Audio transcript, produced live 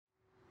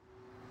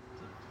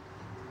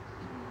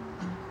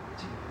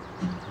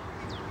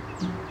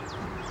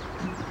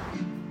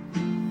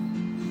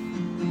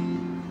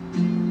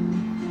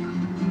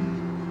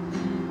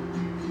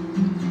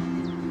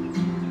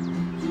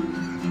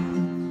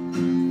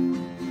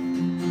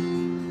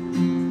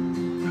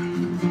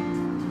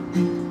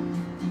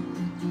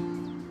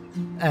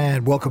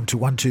and welcome to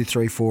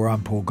 1234.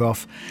 I'm Paul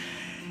Gough.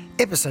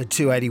 Episode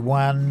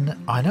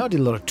 281. I know I did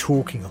a lot of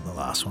talking on the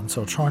last one, so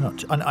I'll try not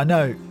to. I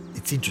know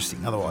it's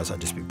interesting, otherwise I'd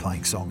just be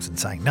playing songs and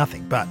saying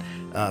nothing, but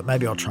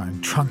maybe I'll try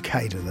and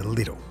truncate it a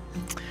little.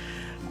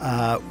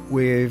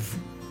 We're,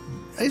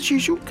 as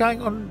usual,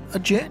 going on a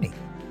journey.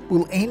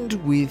 We'll end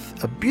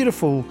with a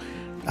beautiful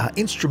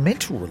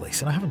instrumental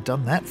release, and I haven't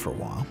done that for a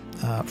while,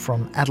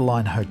 from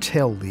Adeline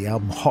Hotel, the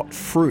album Hot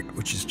Fruit,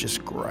 which is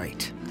just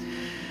great.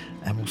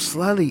 And we'll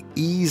slowly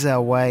ease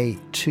our way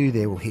to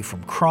there. We'll hear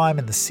from Crime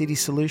and the City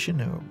Solution,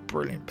 who are a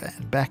brilliant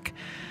band back,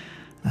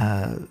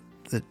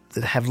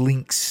 that have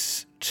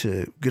links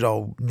to good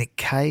old Nick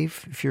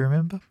Cave, if you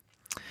remember.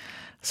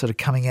 Sort of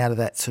coming out of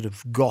that sort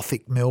of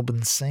gothic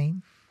Melbourne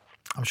scene.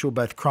 I'm sure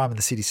both Crime and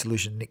the City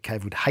Solution and Nick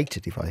Cave would hate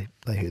it if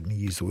they heard me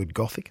use the word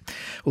gothic.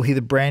 We'll hear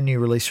the brand new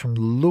release from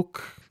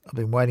Look. I've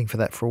been waiting for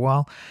that for a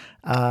while.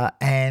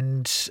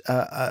 And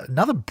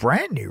another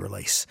brand new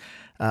release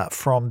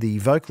from the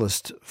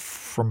vocalist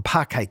from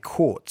Parquet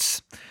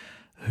Courts,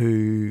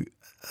 who,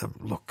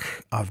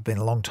 look, I've been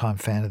a long time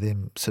fan of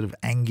them. Sort of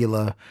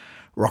angular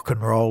rock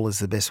and roll is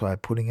the best way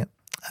of putting it.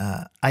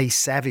 A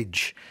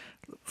Savage,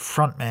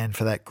 frontman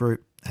for that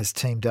group, has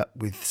teamed up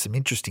with some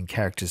interesting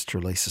characters to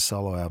release a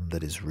solo album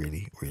that is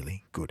really,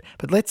 really good.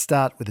 But let's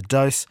start with a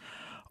dose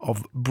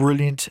of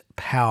brilliant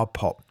power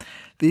pop.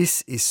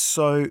 This is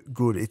so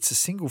good. It's a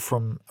single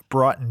from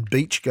Brighton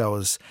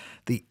beachgoers,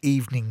 the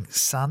Evening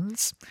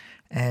Suns,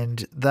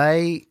 and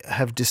they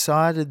have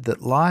decided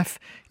that life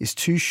is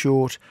too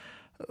short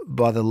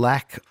by the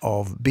lack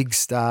of big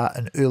star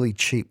and early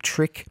Cheap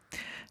Trick.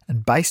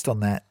 And based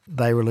on that,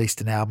 they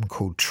released an album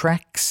called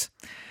Tracks,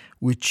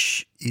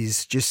 which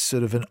is just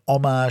sort of an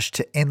homage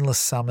to endless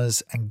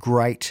summers and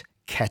great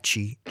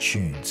catchy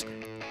tunes.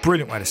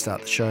 Brilliant way to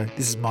start the show.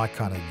 This is my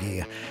kind of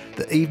year.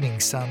 The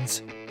Evening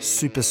Suns,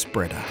 Super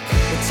Spreader.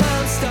 The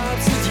time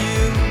starts with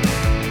you.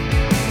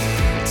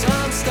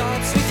 Time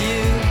starts with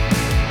you.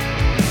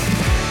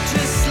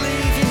 Just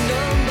leave your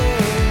number.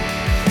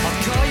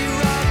 I'll call you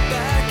right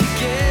back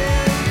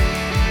again.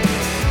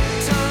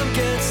 Time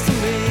gets to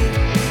me.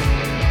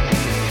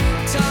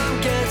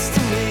 Time gets to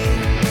me.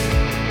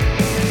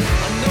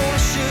 I know I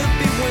should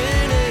be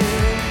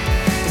winning.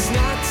 It's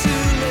not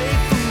too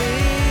late for me.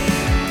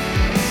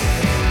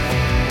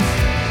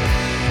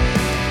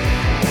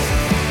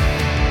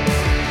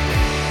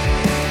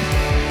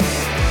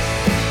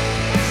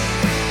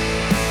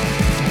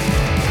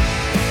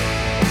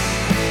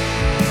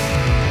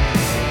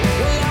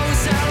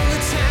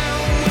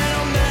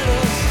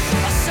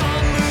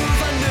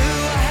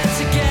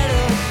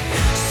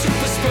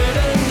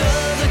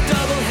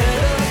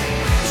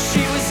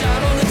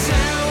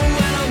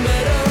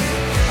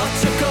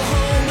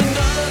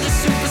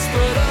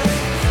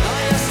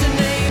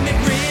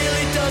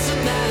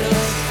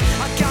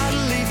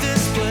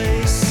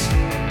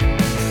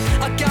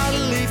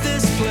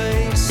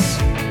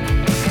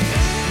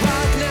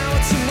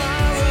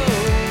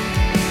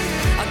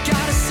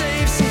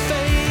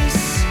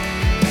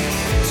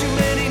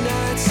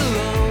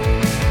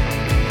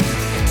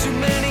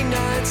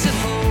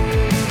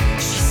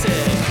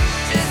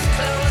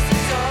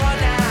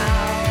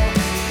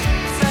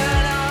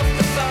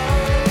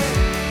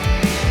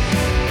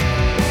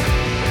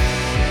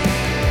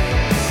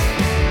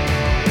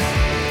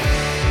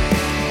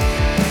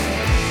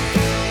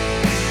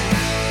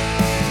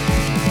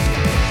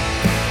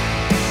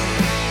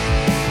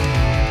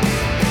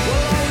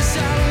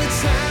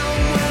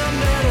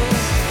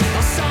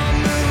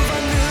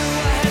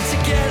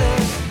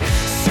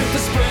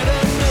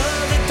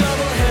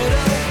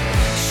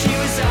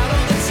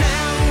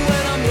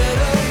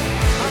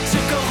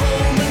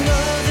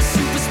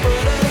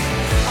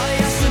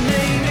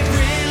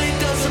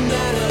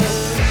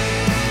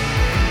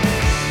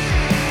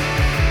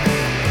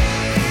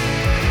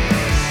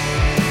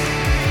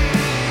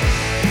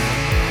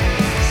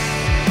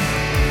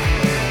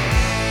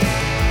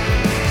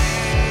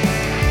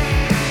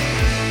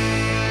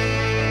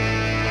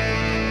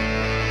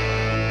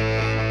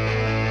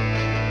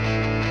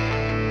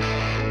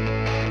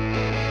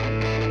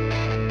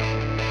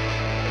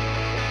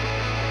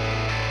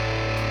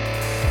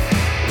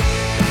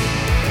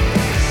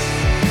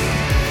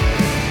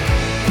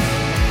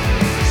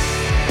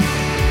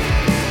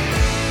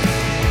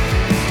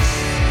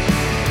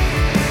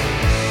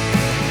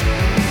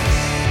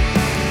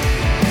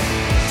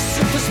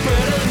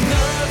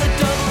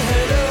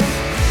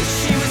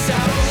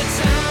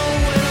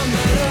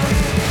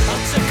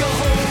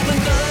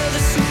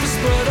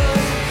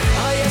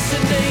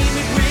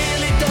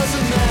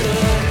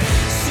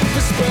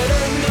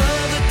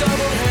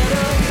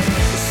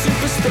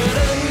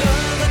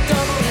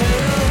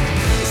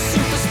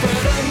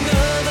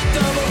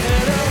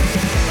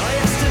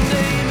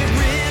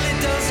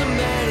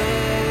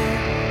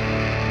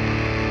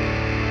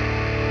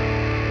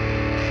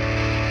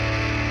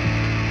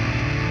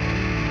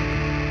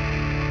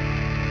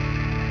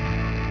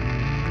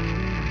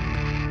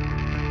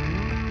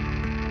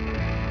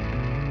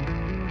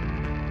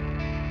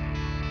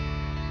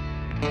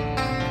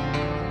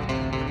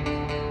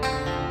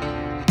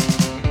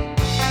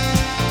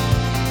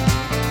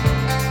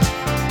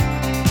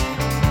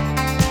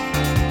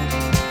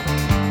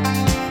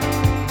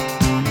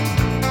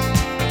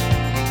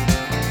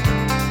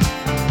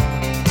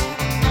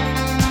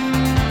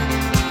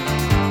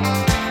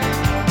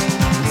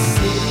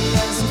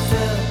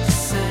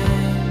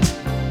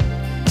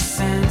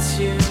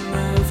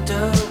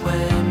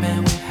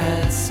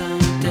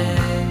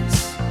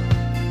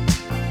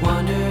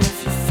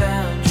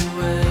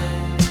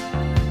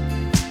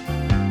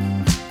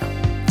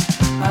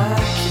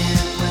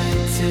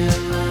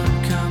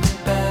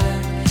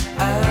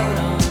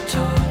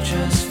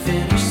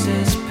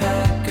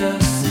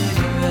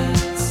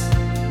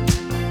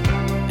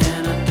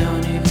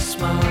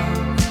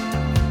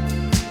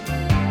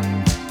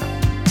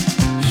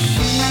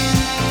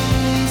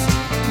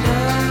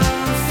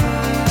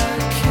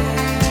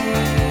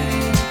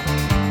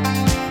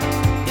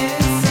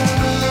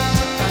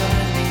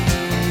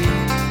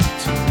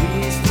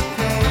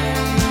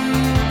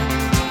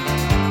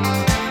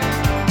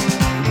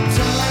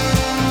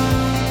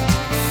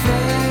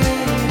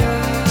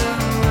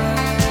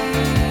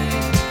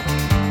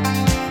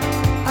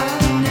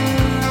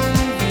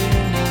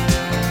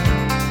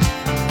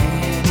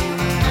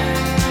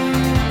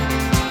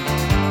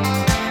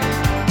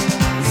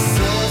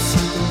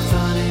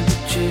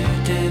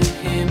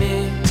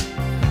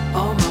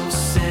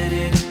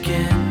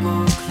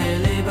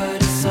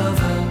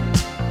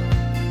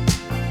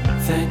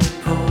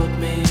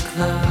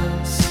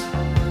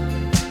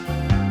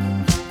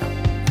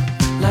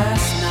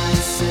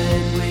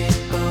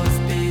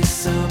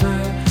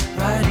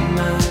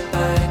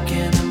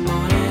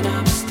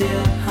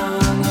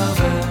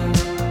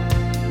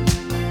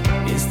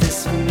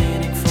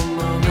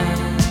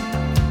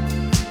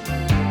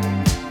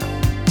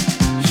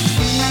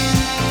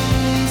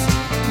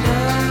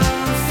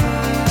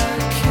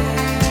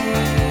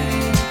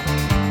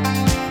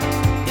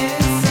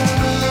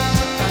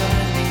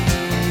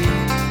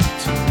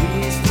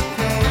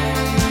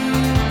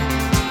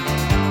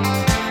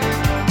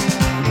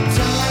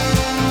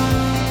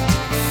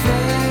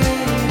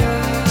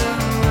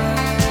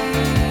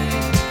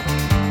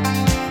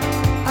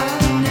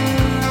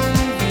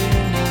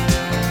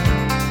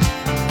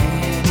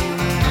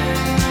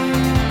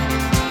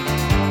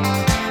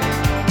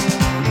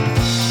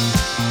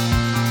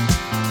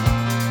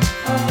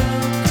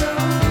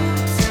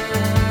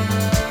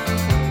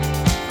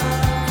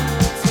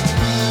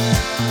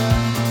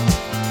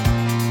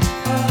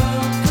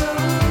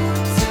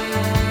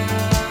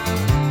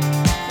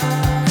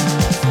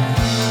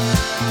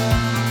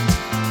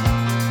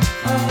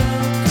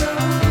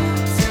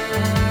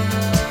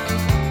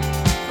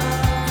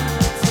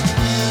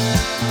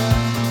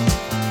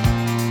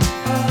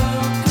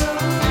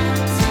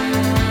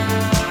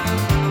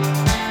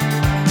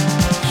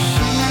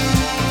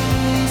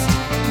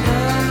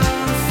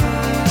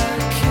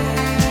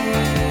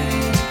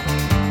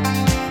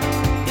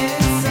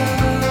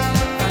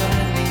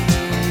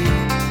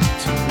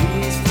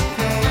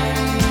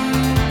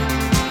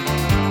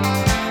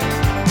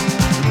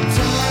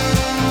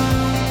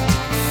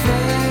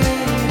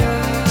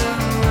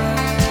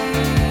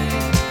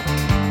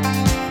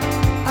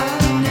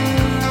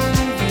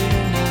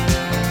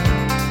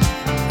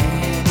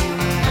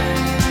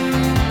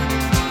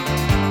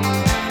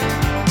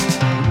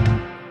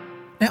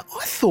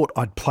 thought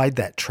I'd played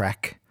that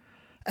track,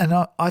 and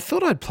I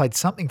thought I'd played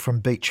something from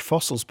Beach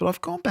Fossils, but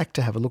I've gone back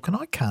to have a look and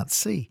I can't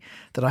see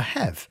that I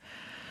have.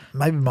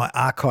 Maybe my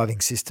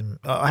archiving system,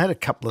 I had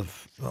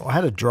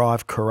a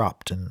drive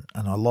corrupt and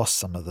I lost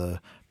some of the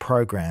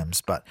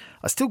programs, but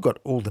I still got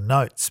all the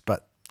notes,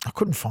 but I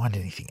couldn't find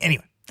anything.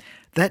 Anyway,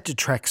 that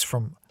detracts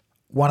from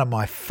one of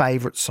my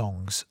favourite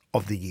songs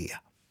of the year.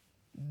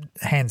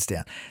 Hands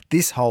down.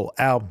 This whole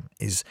album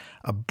is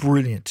a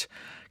brilliant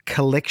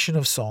collection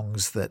of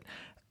songs that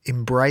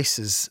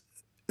embraces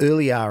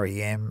early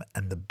REM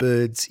and the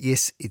Byrds.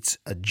 Yes, it's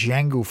a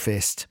jangle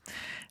fest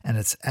and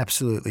it's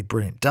absolutely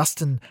brilliant.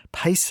 Dustin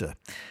Pacer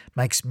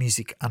makes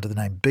music under the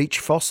name Beach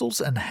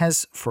Fossils and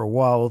has for a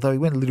while, although he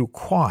went a little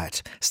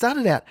quiet.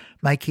 Started out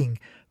making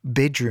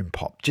bedroom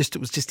pop. It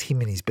was just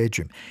him in his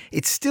bedroom.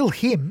 It's still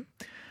him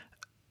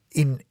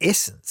in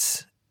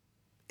essence,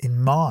 in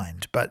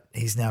mind, but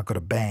he's now got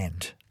a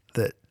band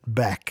that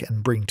back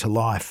and bring to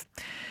life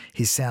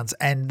his sounds.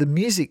 And the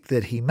music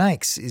that he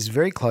makes is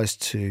very close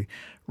to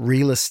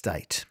Real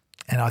Estate.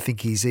 And I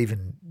think he's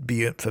even,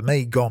 for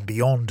me, gone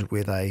beyond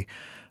where they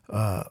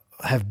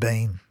have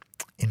been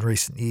in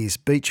recent years.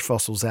 Beach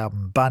Fossils'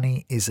 album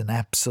Bunny is an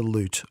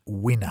absolute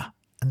winner.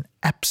 An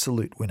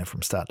absolute winner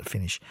from start to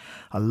finish.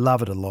 I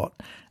love it a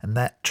lot. And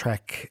that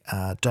track,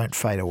 Don't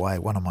Fade Away,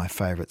 one of my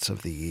favourites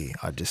of the year.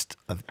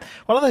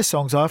 One of those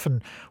songs, I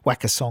often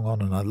whack a song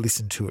on and I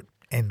listen to it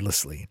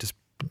endlessly. Just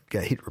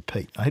go hit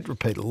repeat. I hit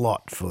repeat a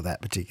lot for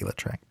that particular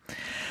track.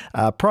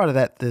 Prior to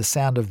that, The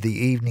Sound of the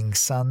Evening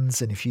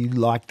Suns. And if you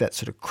like that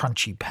sort of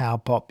crunchy power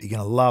pop, you're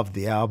going to love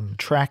the album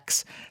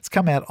Tracks. It's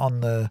come out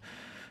on the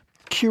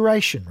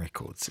Curation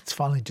Records. It's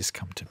finally just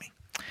come to me.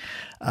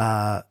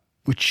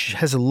 Which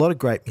has a lot of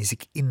great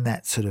music in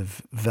that sort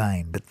of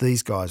vein, but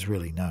these guys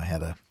really know how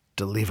to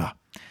deliver.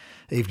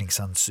 Evening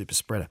Sun Super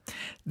Spreader.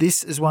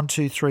 This is 1,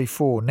 2, 3,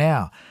 4.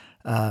 Now,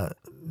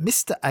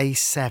 Mr. A.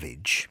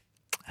 Savage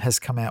has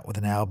come out with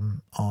an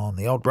album on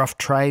the old Rough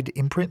Trade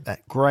imprint,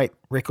 that great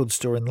record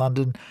store in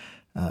London.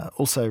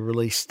 Also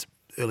released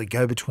early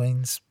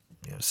Go-Betweens.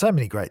 So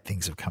many great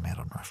things have come out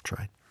on Rough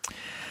Trade.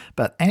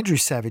 But Andrew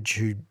Savage,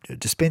 who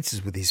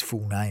dispenses with his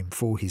full name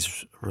for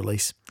his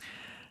release,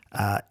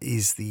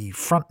 is the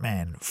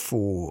frontman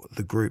for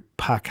the group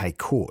Parquet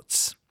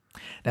Courts.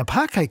 Now,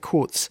 Parquet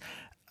Courts,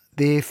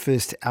 their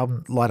first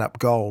album, Light Up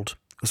Gold,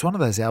 was one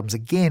of those albums,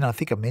 again, I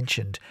think I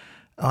mentioned,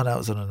 it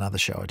was on another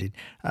show I did,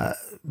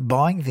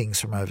 buying things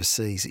from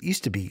overseas. It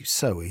used to be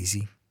so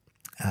easy.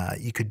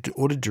 You could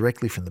order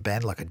directly from the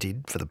band like I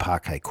did for the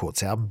Parquet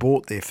Courts album,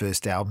 bought their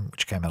first album,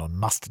 which came out on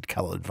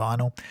mustard-coloured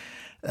vinyl.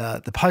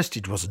 The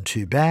postage wasn't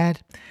too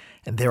bad,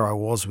 and there I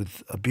was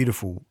with a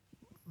beautiful,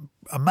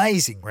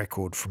 amazing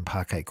record from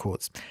Parquet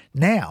Courts.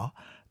 Now,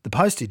 the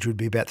postage would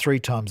be about 3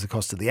 times the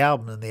cost of the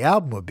album, and the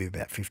album would be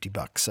about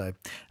 $50. So,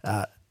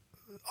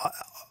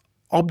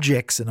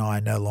 objects and I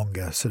no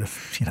longer sort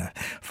of,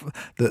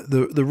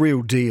 the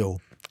real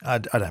deal. I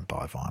don't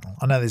buy vinyl.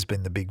 I know there's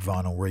been the big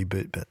vinyl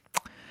reboot, but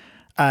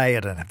A, I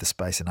don't have the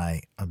space,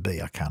 and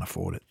B, I can't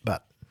afford it.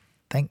 But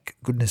thank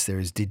goodness there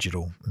is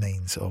digital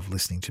means of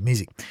listening to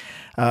music.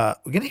 We're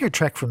going to hear a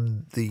track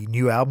from the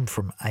new album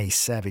from A.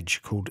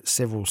 Savage called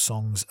Several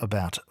Songs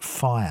About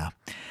Fire.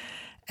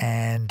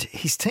 And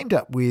he's teamed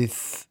up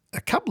with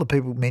a couple of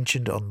people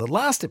mentioned on the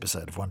last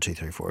episode of 1, 2,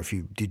 3, 4, if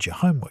you did your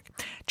homework.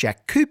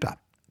 Jack Cooper,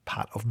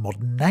 part of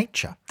Modern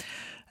Nature.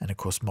 And, of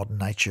course, Modern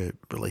Nature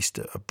released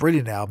a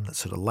brilliant album that's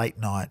sort of late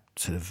night,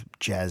 sort of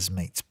jazz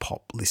meets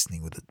pop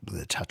listening with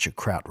a touch of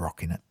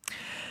krautrock in it.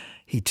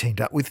 He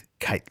teamed up with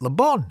Kate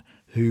LeBon,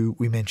 who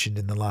we mentioned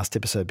in the last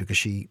episode because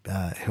she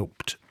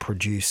helped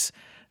produce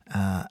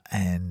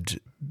and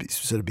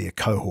sort of be a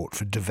cohort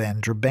for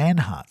Devendra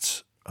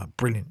Banhart's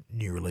brilliant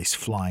new release,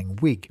 Flying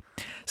Wig.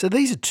 So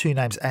these are two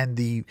names, and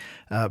the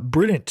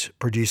brilliant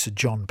producer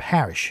John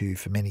Parrish, who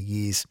for many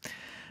years,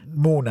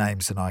 more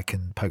names than I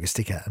can poke a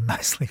stick at, and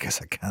mostly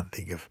because I can't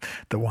think of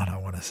the one I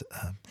want to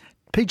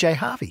PJ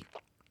Harvey,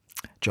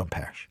 John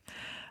Parrish.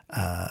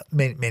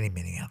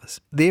 Many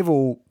others. They've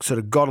all sort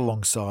of got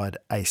alongside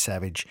A.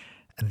 Savage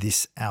and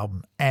this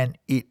album, and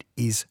it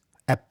is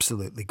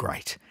absolutely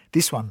great.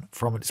 This one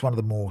from it's one of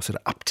the more sort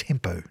of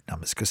up-tempo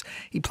numbers because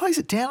he plays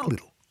it down a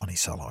little on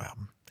his solo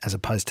album as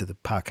opposed to the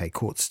Parquet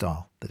Court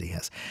style that he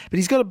has. But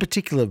he's got a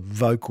particular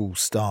vocal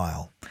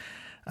style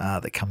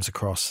that comes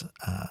across,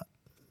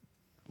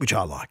 which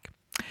I like.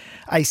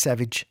 A.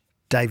 Savage,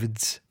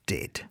 David's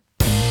Dead.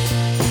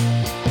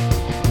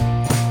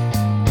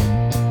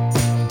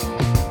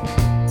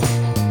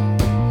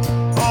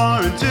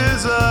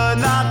 Oranges are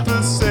not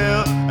for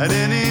sale at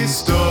any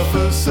store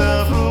for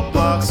several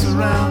blocks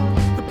around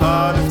the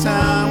part of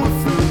town where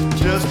fruit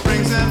just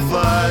brings in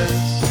flies.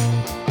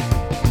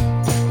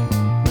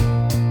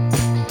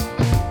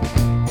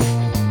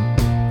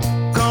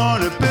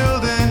 Corner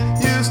building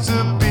used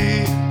to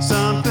be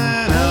something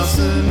else,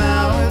 and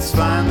now it's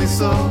finally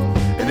sold,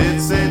 and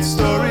it's 8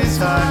 stories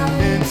high.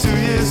 In 2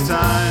 years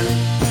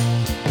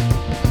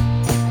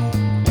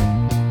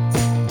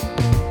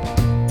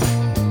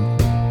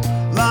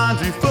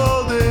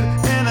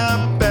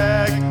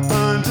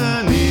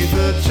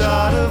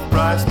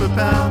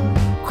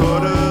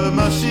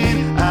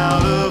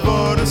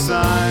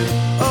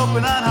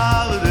going on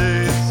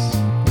holidays.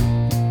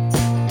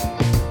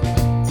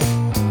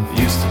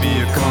 Used to be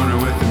a corner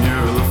with a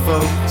mural of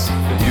folks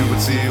that you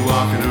would see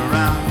walking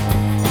around.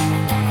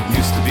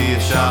 Used to be a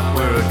shop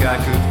where a guy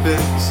could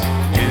fix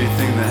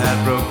anything that had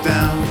broke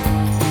down.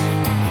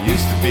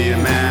 Used to be a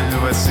man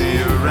who I'd see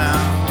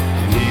around,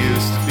 and he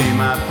used to be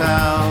my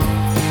pal.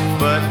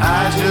 But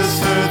I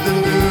just heard the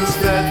news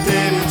that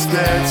David's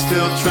dead,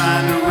 still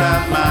trying to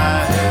wrap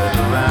my head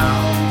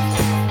around.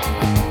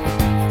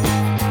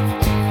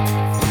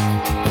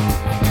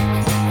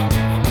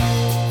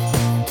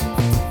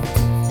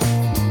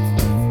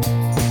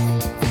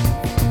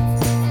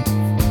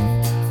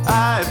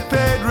 I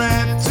paid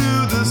rent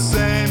to the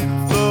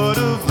same lord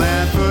of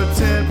land for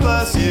 10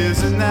 plus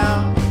years, and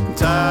now I'm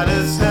tired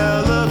as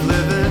hell of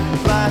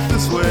living life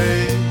this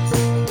way.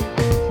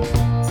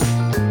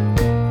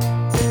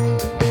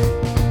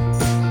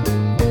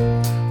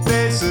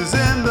 Faces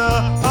in the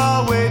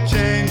hallway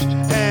changed,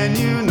 and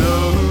you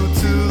know who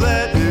to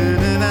let in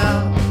and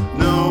out.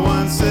 No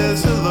one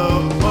says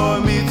hello or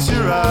meets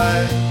your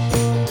eye.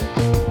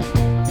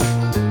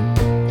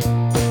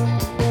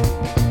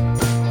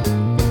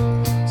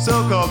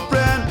 So-called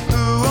friend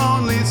who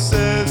only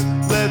says,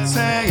 let's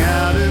hang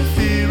out if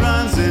he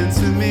runs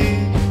into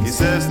me. He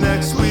says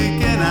next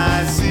week and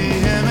I see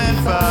him in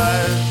 5.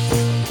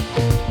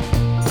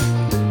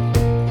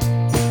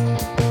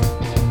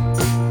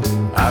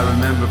 I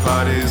remember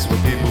parties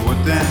where people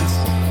would dance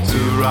to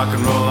rock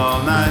and roll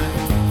all night.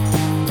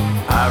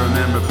 I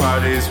remember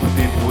parties where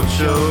people would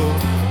show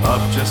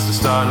up just to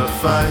start a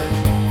fight.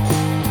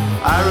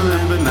 I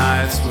remember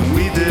nights when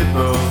we did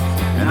both,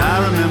 and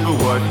I remember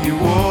what you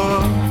wore.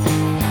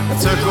 A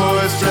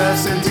turquoise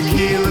dress and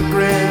tequila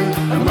grin,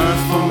 a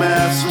mirthful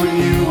mess when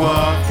you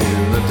walk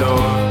in the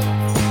door.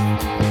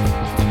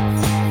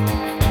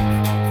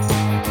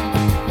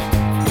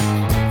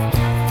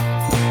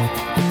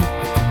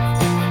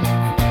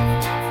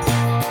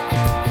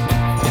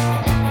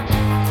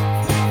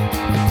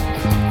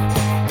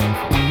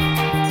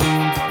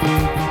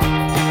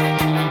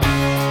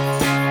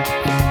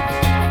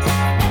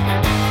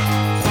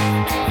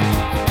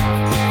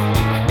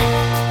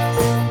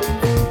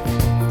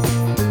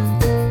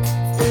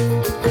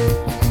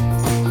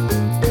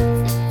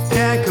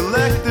 And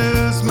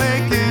collectors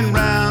making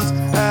rounds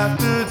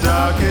after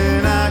dark,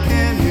 and I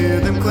can hear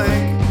them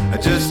clink. I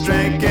just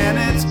drank and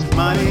it's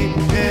money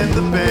in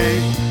the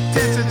bank.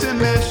 Tinted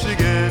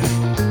Michigan.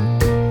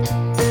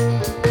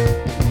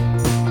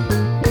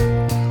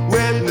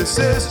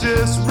 Witnesses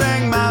just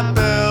rang my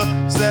bell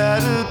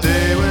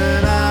Saturday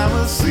when I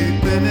was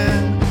sleeping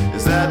in.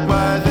 Is that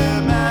why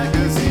the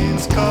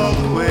magazine's called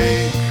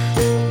Awake?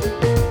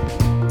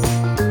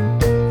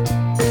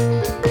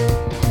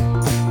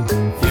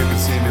 You can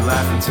see me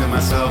laughing to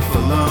myself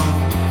alone,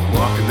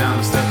 walking down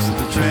the steps of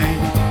the train.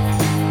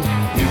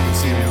 You can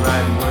see me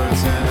writing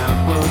words in a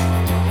book,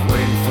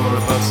 waiting for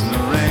a bus in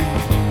the rain.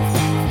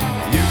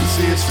 You can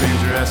see a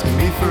stranger asking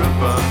me for a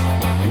buck,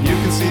 and you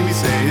can see me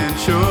saying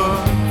sure.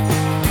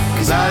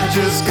 'Cause I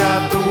just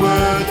got the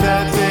word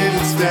that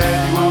David's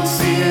dead. You won't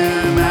see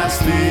him ask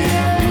me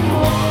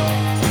anymore.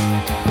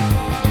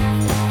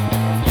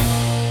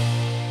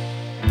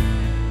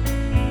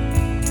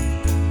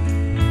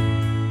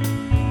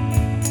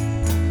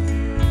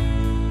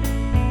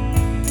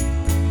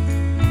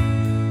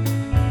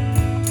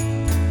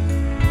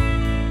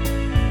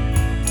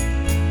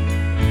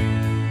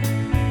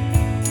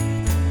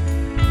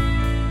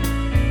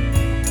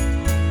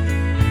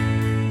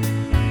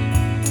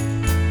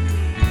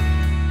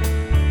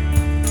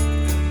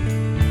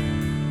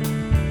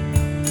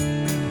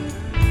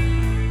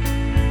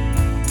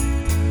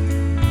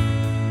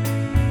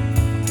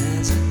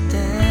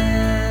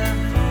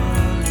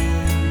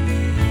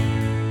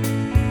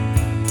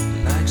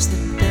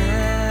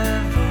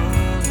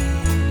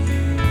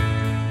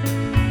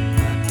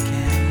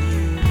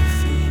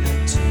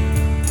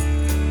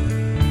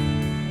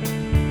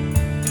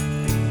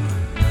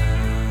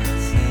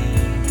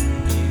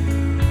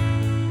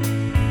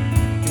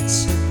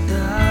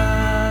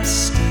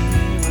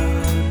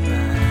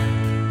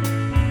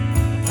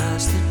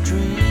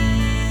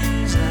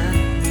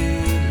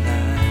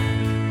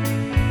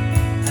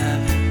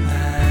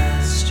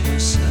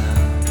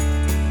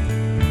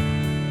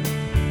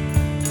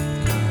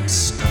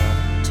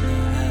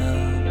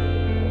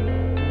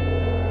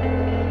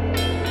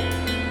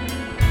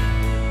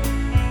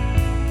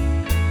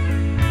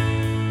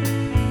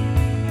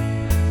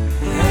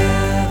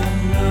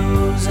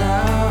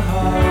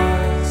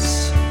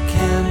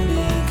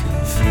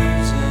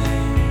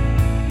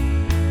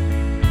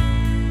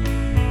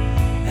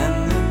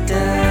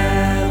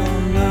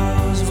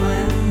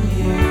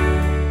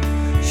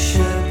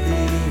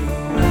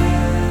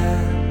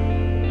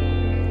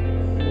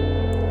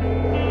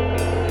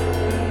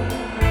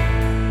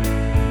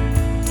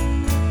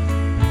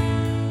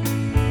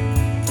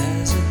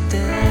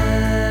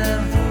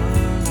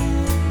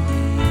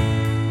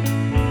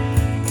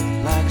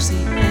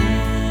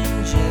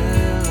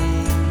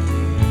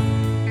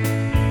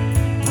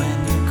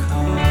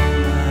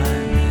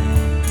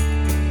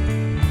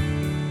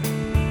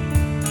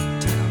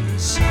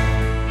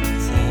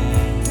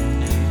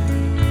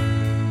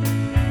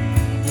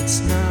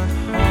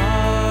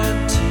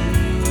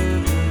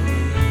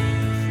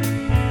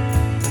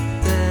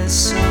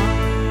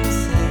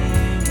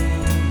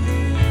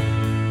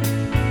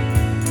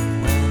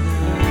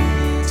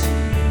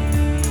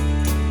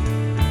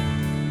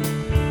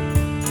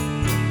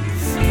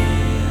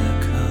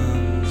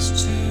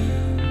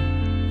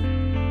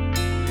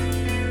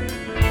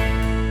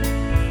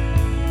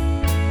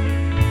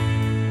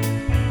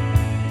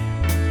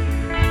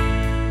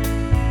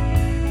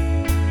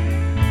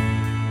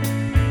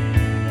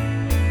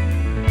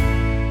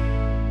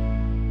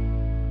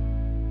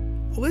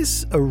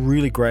 there's a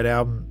really great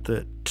album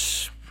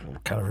that I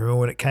can't remember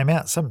when it came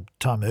out,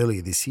 sometime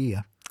earlier this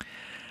year,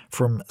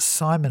 from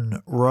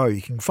Simon Rowe.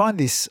 You can find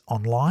this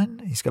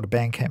online. He's got a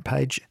Bandcamp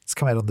page. It's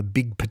come out on the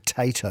Big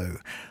Potato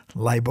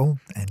label,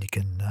 and you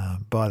can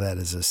buy that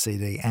as a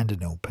CD and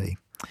an LP.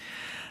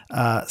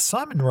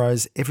 Simon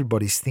Rowe's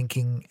Everybody's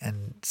Thinking,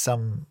 and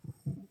some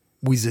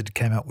wizard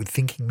came up with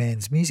Thinking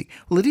Man's music.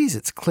 Well, it is.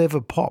 It's clever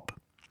pop.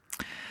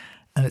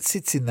 And it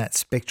sits in that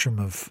spectrum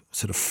of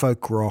sort of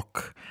folk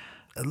rock,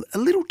 a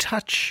little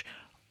touch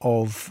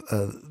of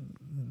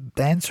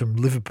bands from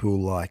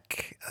Liverpool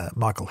like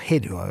Michael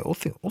Head, who I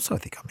also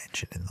think I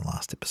mentioned in the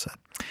last episode.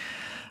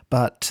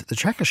 But the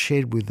track I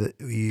shared with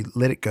you,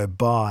 Let It Go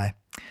By,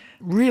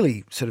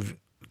 really sort of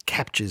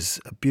captures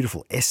a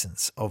beautiful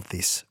essence of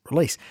this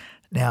release.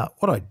 Now,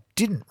 what I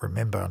didn't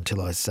remember until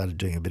I started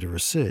doing a bit of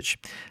research,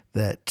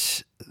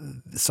 that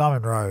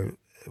Simon Rowe,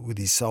 with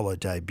his solo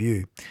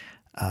debut,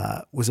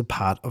 was a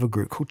part of a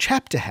group called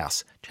Chapter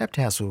House.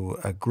 Chapter House were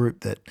a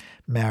group that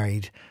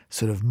married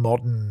sort of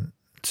modern,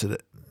 sort of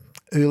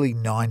early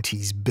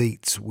 90s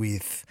beats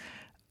with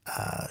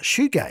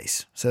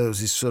shoegaze. So there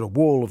was this sort of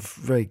wall of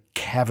very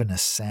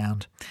cavernous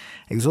sound.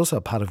 He was also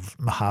a part of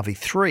Mojave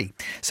 3.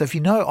 So if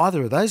you know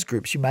either of those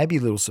groups, you may be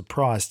a little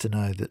surprised to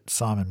know that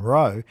Simon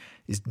Rowe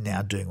is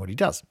now doing what he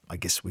does. I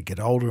guess we get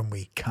older and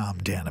we calm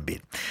down a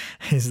bit,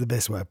 is the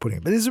best way of putting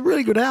it. But it's a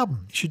really good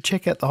album. You should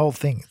check out the whole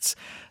thing. It's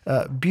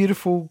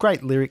beautiful,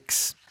 great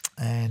lyrics,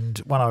 and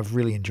one I've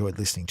really enjoyed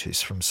listening to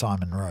is from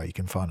Simon Rowe. You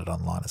can find it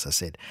online, as I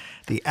said.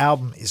 The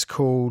album is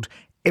called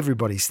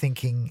Everybody's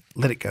Thinking.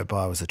 Let It Go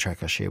By was the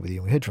track I shared with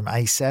you. We heard from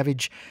A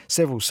Savage,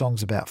 several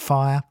songs about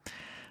fire,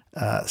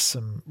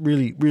 some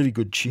really, really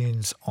good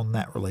tunes on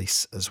that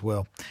release as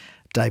well.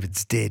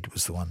 David's Dead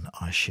was the one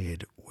I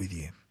shared with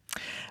you.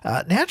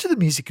 Now to the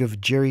music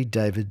of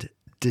David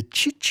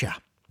DeCicca.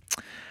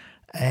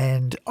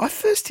 And I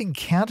first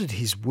encountered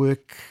his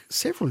work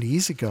several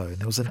years ago, and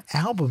there was an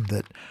album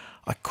that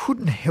I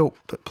couldn't help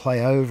but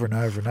play over and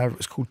over and over. It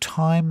was called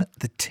Time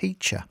the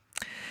Teacher.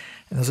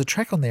 And there was a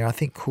track on there, I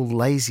think, called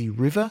Lazy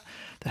River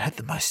that had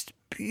the most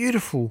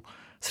beautiful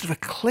sort of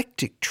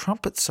eclectic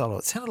trumpet solo.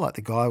 It sounded like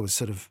the guy was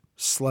sort of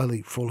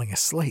slowly falling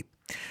asleep.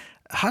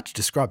 Hard to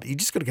describe it. You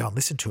just got to go and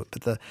listen to it.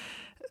 But the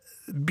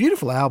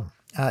beautiful album.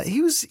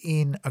 He was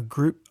in a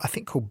group, I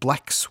think, called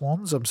Black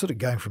Swans. I'm sort of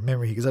going from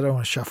memory because I don't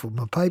want to shuffle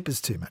my papers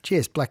too much.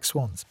 Yes, Black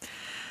Swans.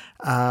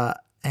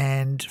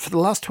 And for the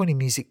last 20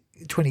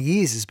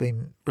 years has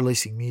been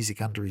releasing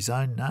music under his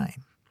own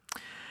name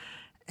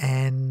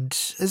and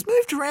has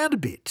moved around a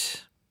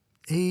bit.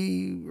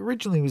 He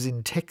originally was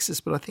in Texas,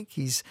 but I think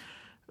he's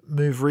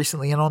moved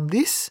recently. And on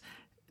this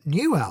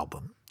new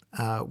album,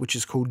 which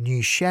is called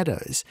New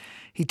Shadows,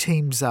 he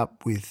teams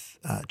up with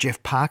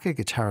Jeff Parker,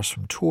 guitarist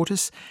from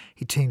Tortoise.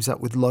 He teams up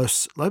with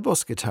Los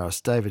Lobos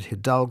guitarist David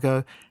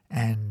Hidalgo,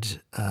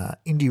 and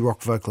indie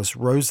rock vocalist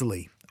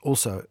Rosali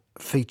also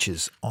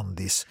features on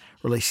this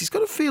release. He's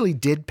got a fairly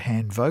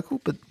deadpan vocal,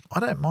 but I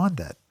don't mind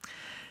that.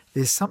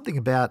 There's something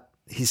about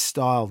his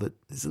style that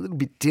is a little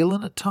bit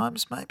Dylan at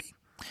times maybe,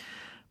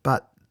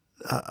 but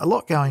a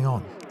lot going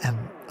on and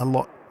a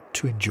lot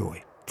to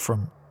enjoy.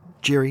 From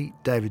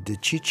David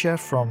DeCicca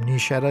from New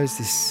Shadows,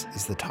 this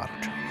is the title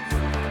track.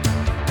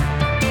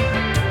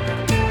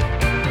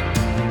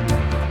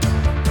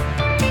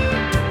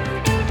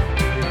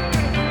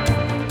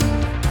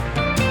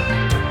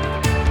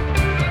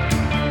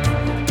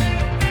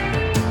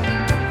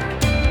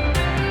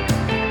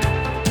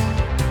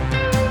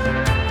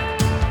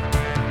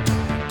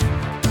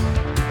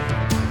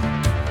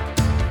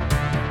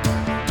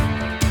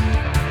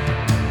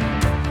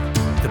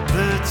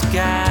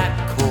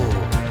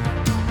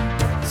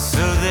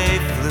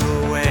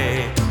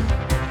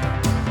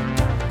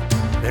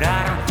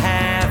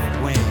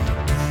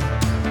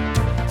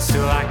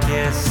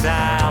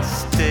 I'll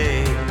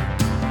stay.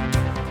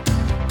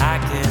 I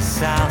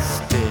guess I'll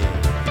stay.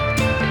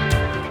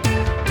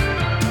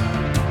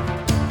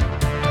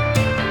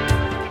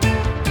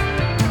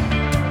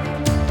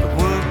 The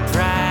wood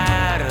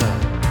dried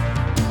up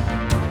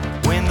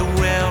when the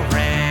well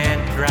ran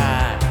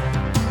dry,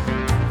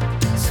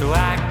 so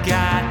I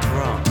got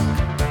drunk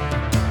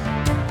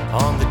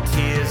on the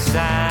tears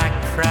I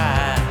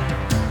cried.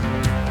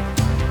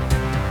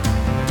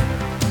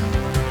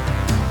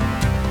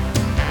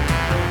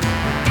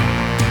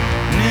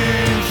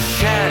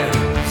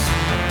 Shadows,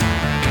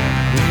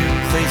 new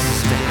places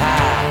to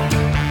hide.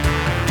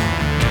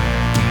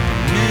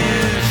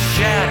 New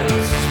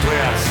shadows is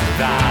where I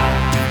survive.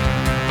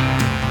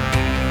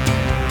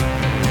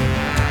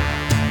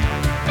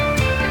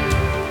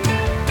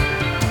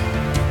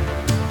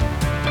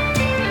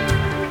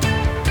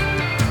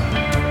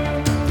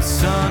 The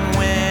sun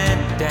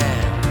went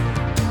down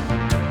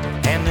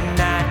and the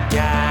night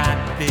got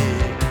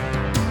big,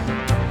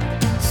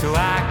 so I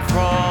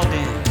crawled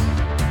in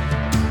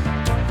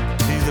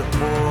the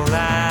hole I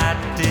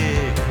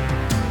dig.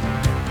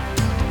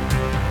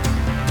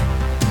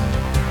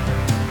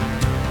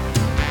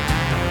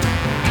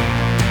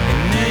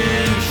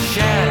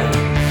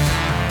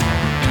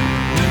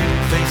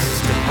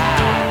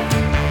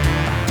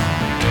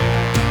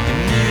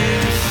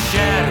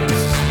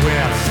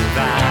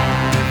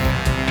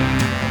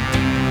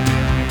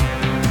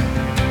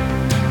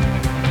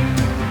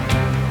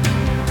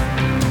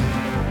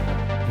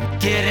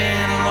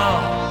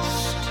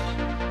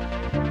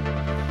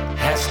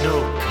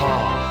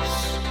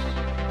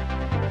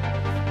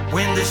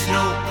 when there's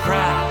no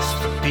price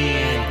for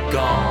being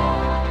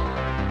gone.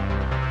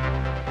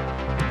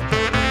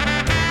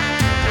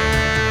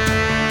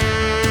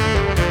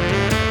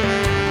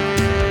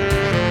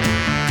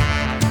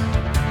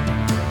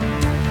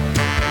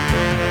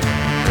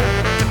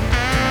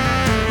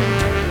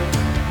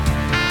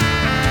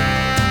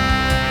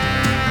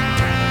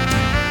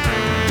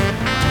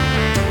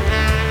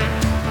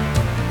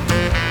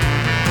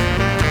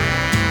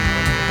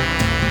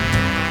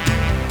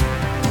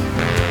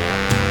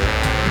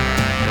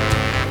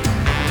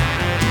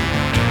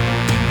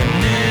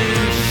 And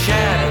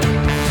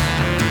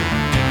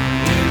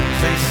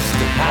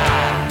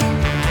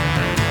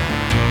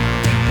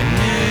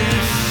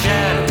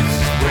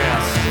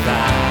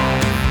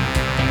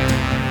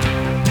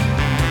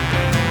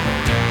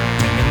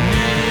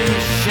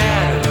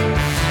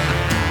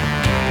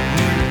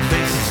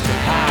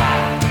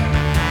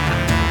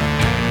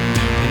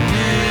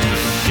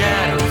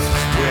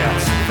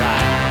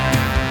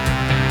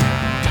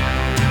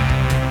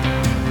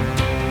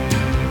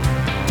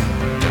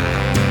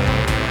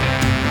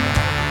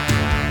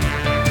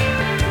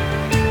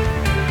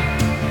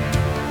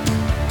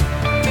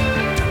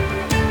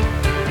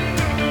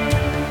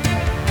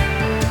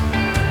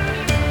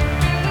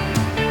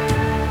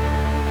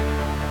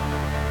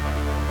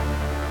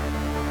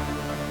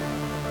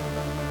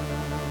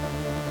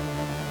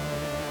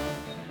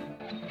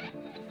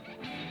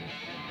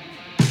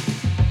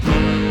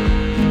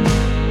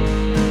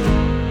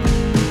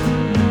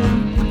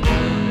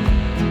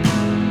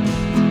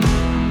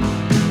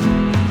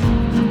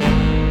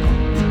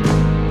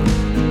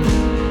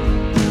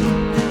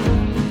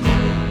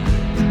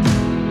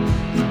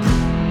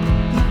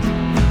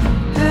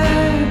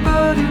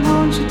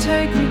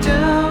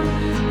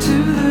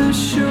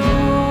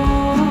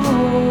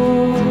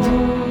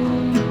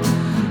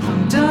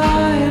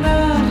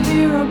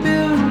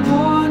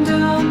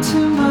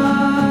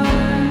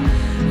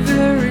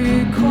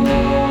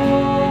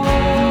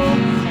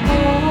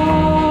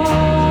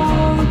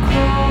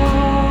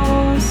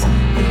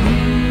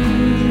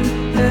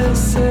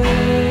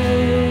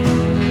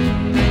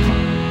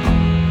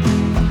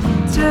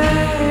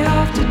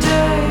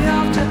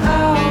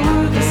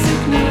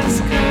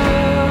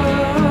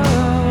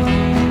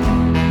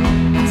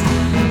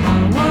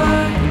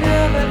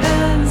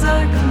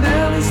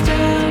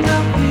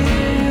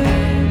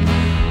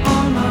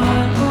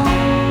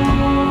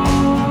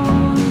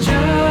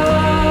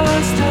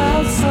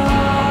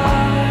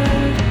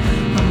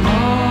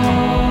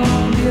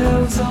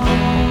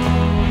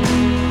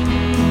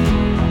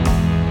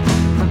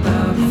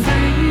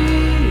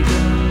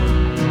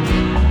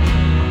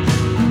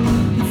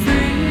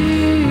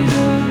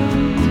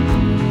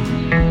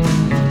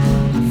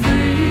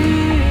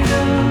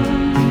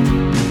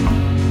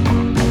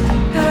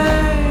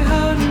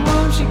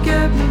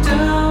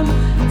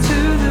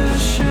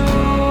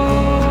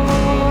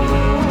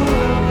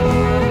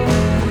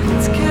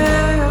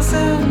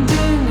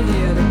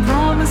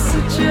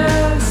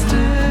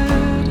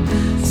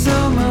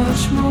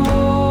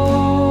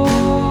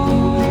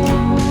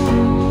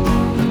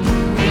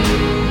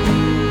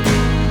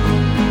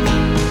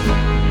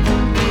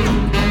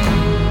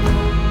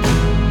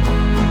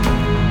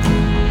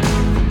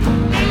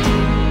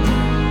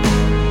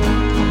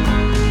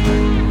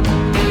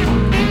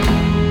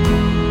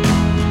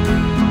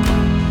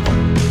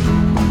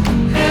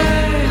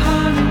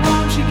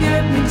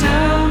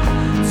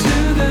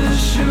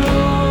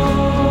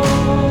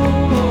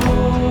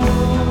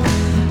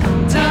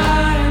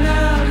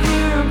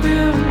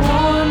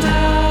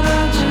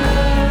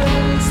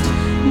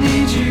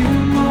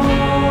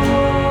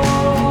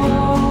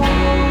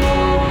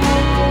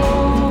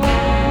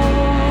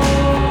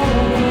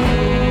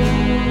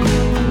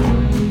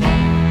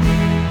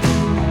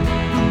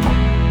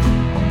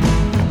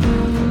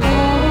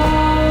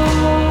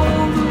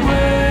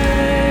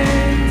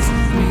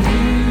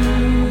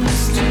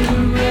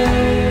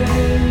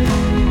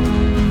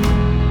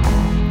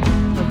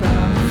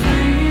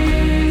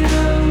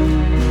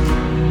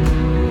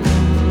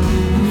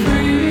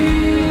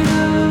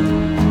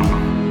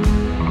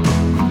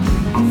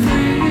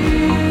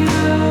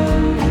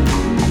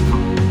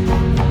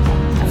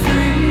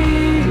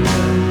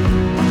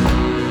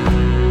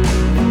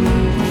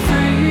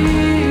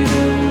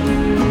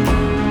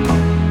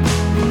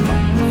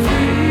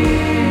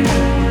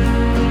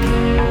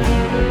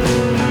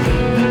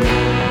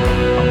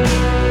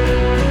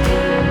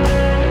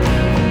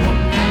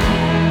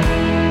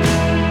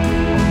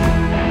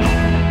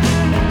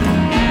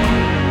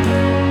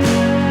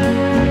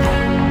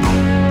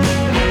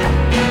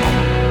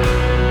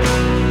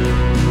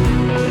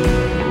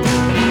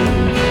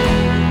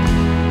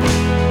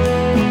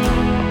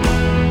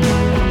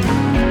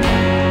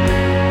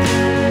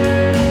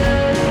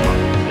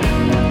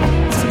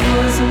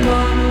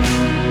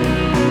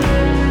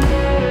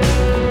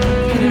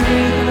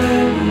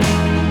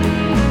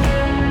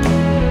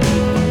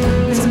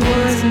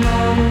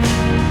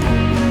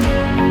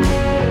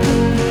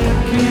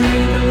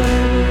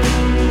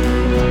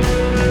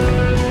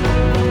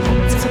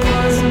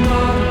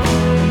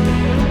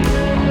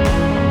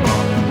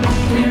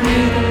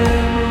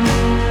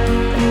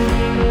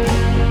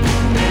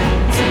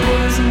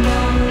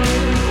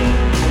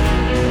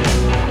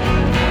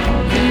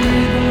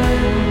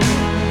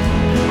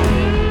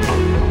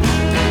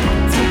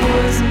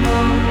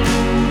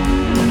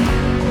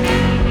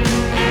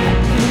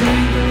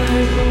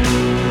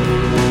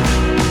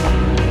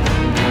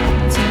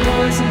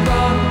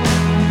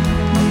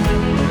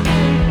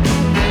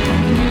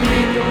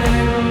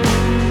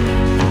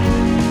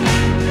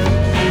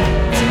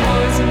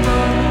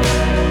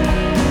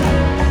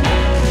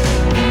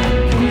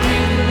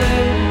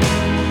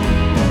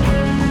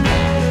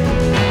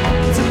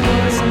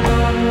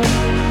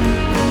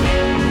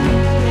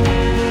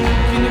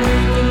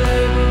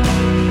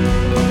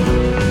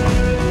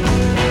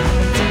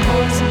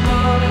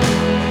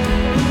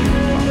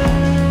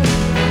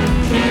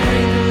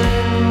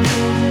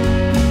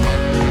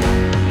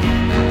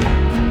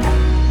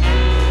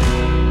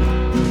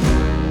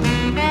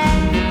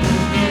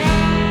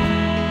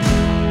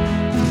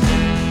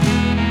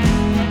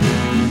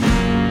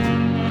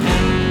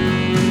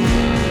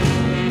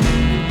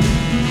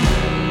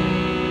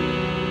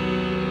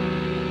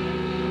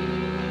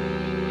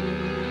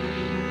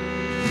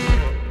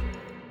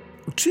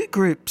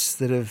groups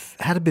that have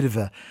had a bit of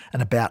an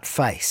about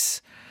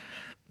face.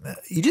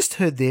 You just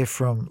heard there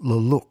from Le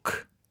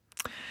Look.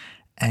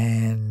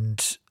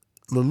 And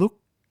Le Look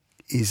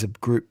is a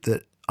group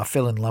that I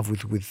fell in love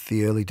with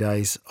the early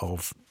days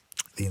of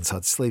the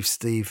Inside Sleeve.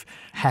 Steve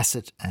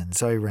Hassett and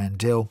Zoe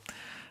Randell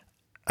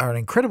are an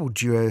incredible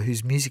duo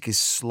whose music is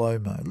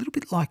slow-mo, a little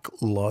bit like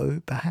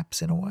Low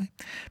perhaps in a way,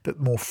 but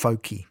more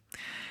folky.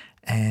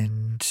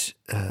 And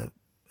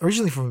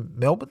originally from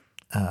Melbourne,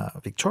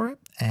 Victoria,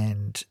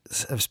 and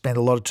have spent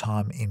a lot of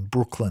time in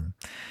Brooklyn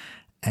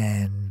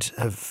and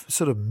have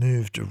sort of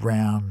moved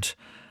around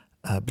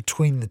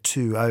between the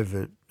two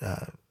over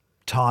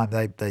time.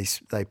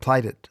 They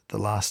played at the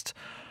last,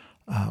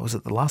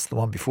 the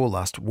one before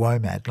last,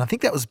 WOMAD, and I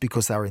think that was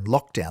because they were in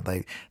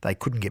lockdown. They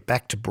couldn't get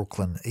back to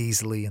Brooklyn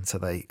easily, and so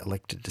they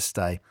elected to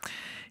stay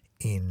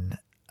in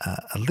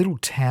a little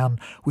town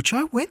which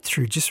I went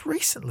through just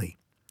recently.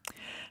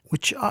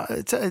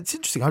 It's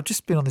interesting. I've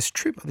just been on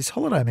this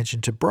holiday I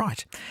mentioned, to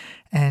Bright,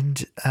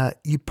 and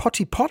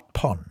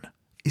Upotipotpon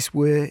is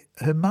where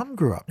her mum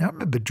grew up. Now, I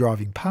remember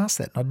driving past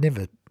that, and I'd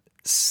never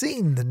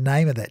seen the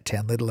name of that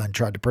town, let alone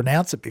tried to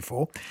pronounce it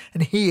before.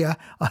 And here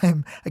I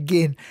am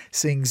again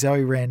seeing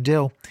Zoe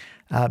Randell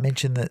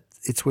mention that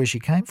it's where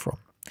she came from.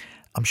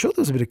 I'm sure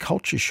there was a bit of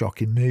culture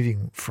shock in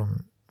moving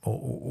from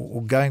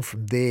or going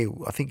from there.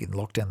 I think in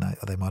lockdown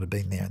they might have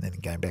been there and then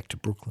going back to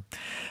Brooklyn.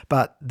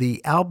 But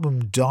the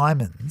album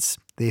Diamonds,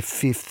 their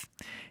fifth,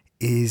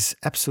 is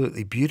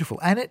absolutely beautiful.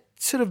 And it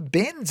sort of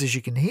bends, as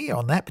you can hear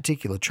on that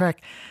particular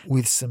track,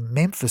 with some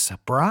Memphis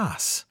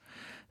brass.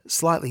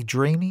 Slightly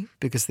dreamy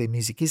because their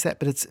music is that,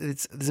 but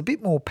there's a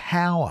bit more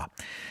power.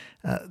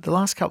 The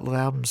last couple of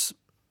albums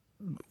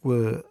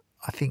were,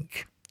 I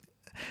think,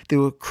 there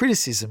were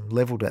criticism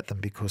levelled at them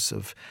because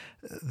of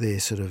their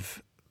sort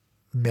of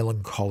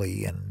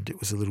melancholy, and it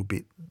was a little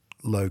bit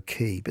low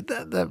key. But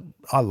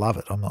I love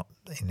it. I'm not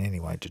in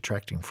any way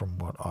detracting from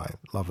what I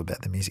love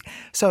about the music.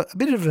 So a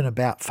bit of an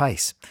about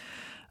face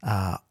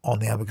on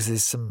the album, because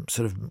there's some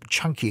sort of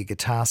chunkier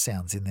guitar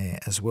sounds in there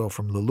as well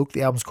from Le Look.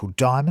 The album's called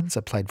Diamonds.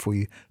 I played for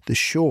you The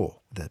Shore,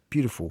 the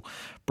beautiful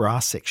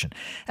brass section.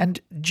 And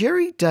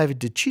Jerry David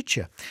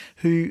DeCicca,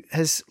 who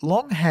has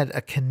long had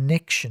a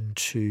connection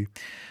to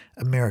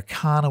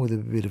Americana with a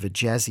bit of a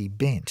jazzy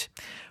bent.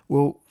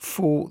 Well,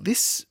 for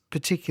this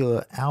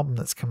particular album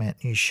that's come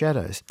out, New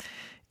Shadows,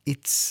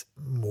 there's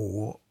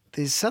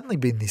suddenly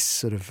been this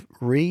sort of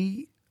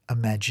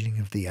reimagining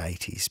of the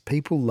 80s,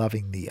 people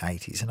loving the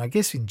 80s. And I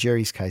guess in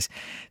Jerry's case,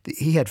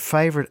 he had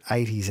favourite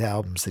 80s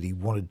albums that he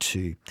wanted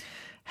to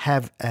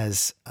have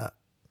as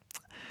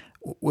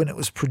when it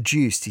was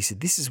produced. He said,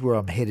 this is where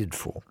I'm headed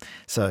for.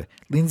 So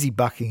Lindsey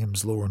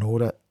Buckingham's Law and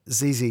Order,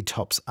 ZZ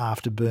Top's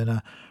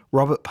Afterburner,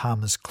 Robert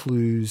Palmer's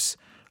Clues,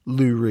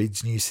 Lou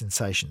Reed's New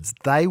Sensations.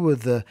 They were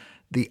the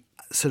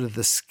sort of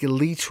the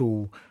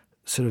skeletal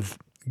sort of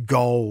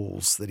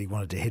goals that he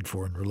wanted to head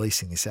for in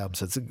releasing this album.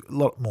 So it's a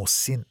lot more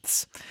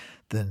synths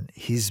than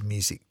his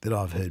music that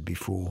I've heard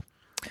before.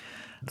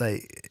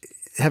 They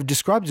have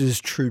described it as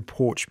true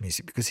porch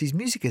music because his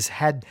music has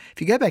had, if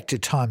you go back to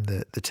Time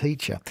the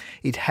Teacher,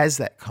 it has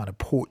that kind of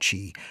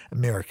porchy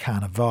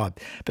Americana vibe.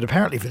 But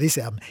apparently for this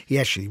album, he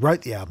actually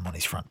wrote the album on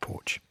his front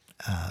porch,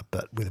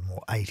 but with a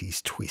more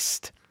 80s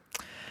twist.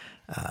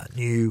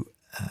 New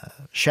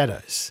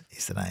Shadows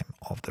is the name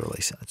of the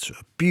release, and it's a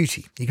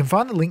beauty. You can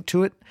find the link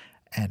to it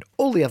and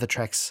all the other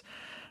tracks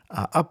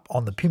up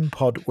on the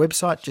PimPod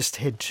website. Just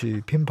head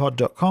to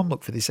pimpod.com,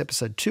 look for this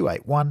episode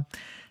 281,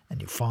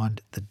 and you'll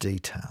find the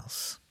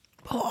details.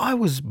 Well, I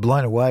was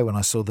blown away when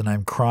I saw the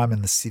name Crime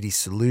and the City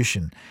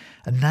Solution,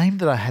 a name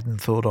that I hadn't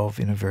thought of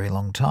in a very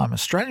long time.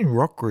 Australian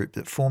rock group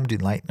that formed in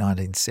late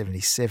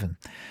 1977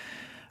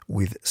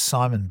 with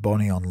Simon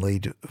Bonney on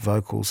lead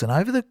vocals, and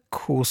over the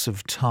course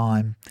of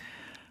time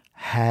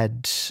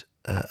had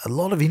a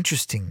lot of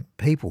interesting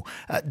people.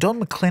 Don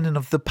McLennan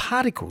of The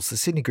Particles, the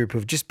Sydney group who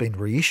have just been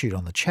reissued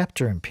on the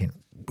Chapter imprint,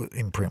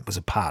 was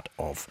a part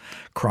of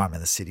Crime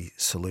and the City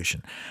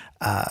Solution.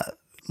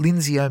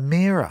 Lindsey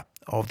O'Meara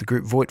of the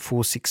group Voight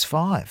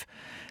 465,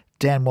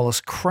 Dan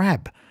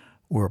Wallace-Crabb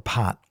were a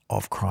part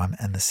of Crime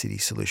and the City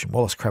Solution.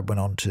 Wallace-Crabb went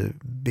on to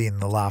be in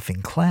the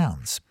Laughing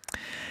Clowns.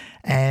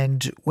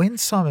 And when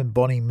Simon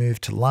Bonney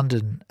moved to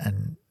London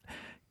and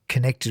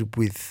connected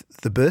with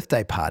the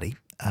Birthday Party,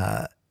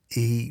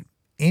 he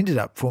ended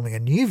up forming a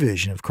new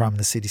version of Crime and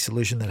the City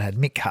Solution that had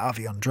Mick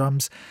Harvey on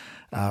drums,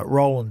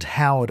 Roland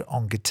Howard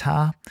on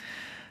guitar.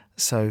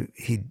 So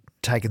he'd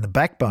taken the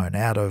backbone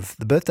out of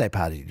the Birthday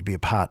Party to be a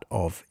part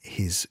of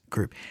his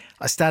group.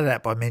 I started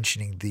out by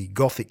mentioning the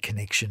Gothic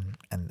connection,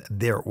 and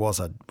there it was.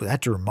 I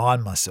had to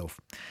remind myself.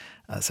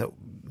 So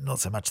not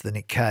so much the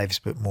Nick Caves,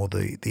 but more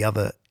the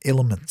other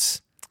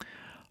elements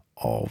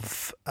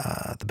of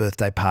the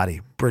Birthday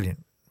Party.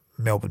 Brilliant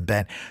Melbourne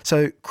band.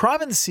 So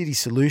Crime and the City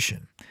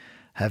Solution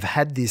have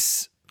had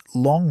this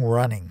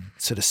long-running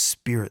sort of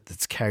spirit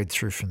that's carried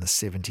through from the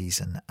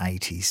 70s and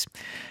 80s,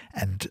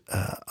 and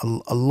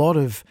a lot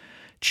of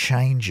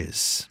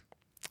changes.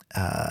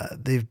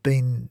 They've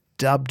been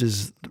dubbed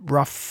as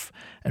rough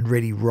and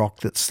ready rock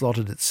that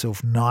slotted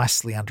itself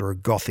nicely under a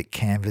gothic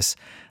canvas.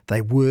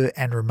 They were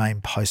and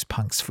remain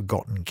post-punk's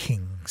forgotten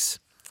kings.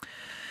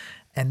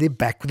 And they're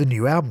back with a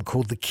new album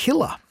called The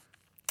Killer.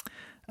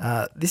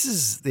 This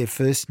is their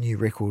first new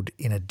record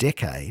in a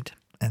decade,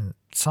 and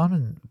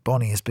Simon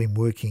Bonney has been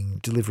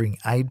delivering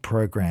aid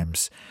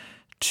programs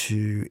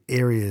to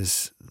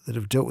areas that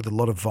have dealt with a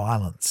lot of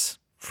violence,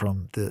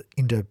 from the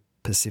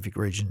Indo-Pacific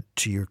region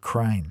to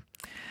Ukraine.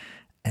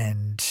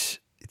 And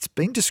it's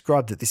been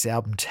described that this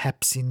album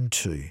taps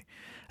into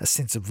a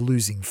sense of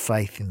losing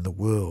faith in the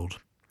world.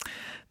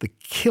 The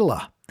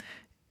Killer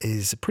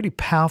is a pretty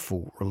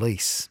powerful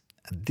release,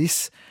 and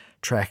this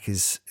track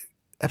is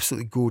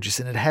absolutely gorgeous,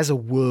 and it has a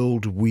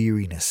world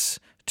weariness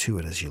to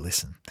it as you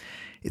listen.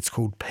 It's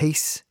called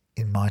Peace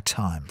in My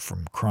Time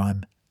from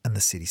Crime and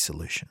the City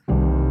Solution.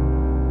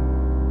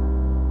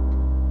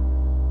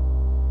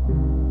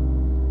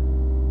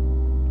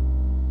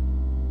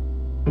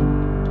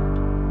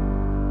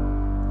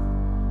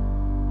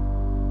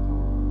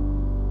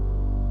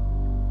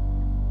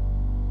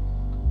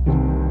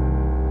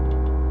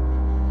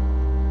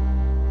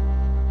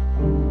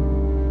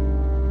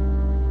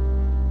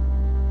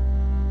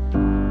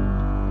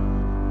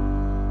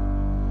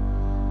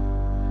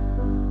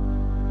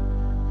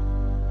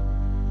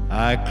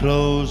 I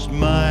closed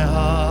my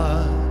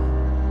heart,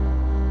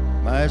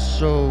 my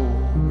soul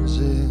is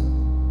ill,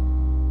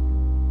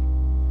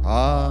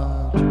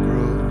 hard to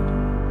grow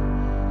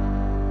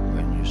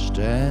when you're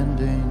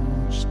standing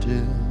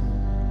still.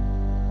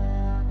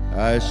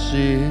 I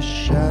see his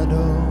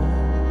shadow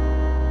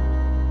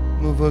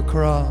move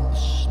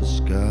across the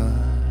sky,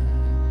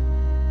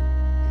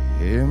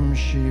 him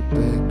she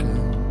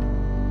beckon,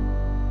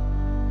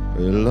 a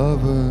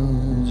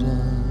lover's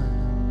eye.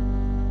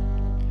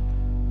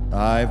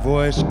 My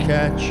voice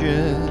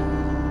catches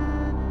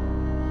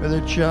with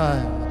a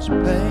child's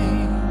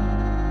pain.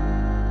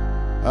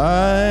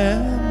 I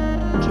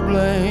am to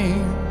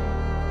blame,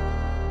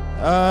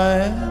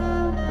 I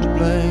am to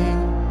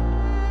blame,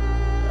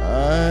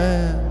 I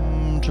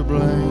am to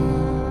blame.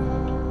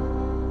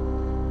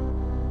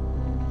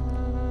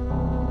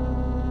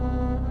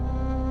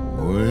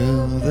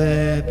 Will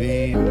there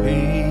be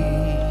peace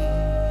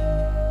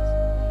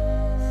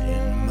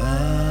in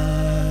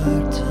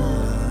my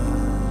time?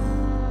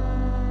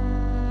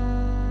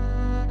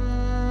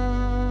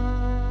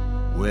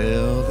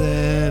 Will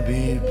there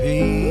be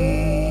peace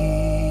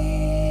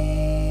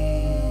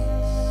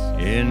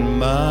in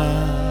my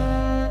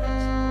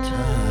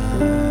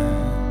time?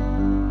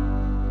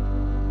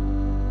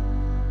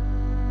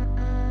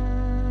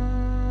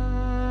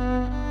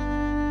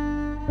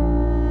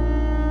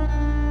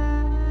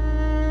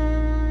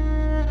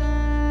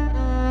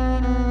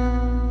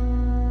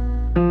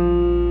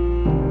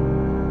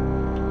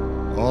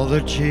 All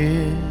the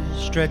tears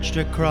stretched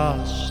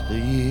across the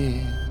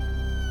year,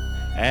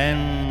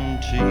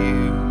 and to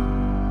you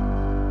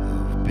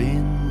who've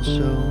been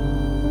so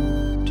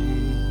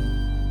dear,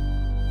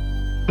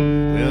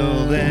 will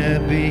there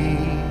be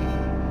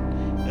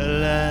a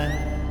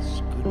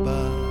last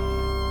goodbye,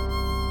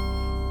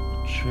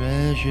 a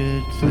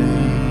treasured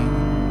thing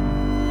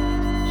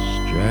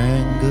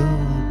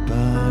strangled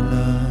by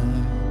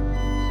lies?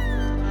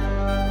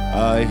 I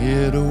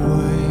hid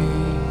away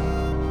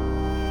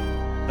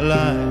a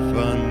life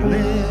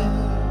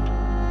unlived,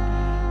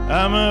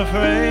 I'm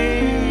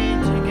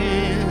afraid to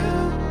give,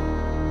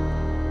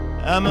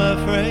 I'm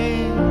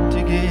afraid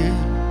to give,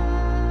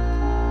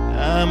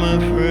 I'm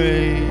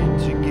afraid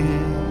to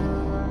give.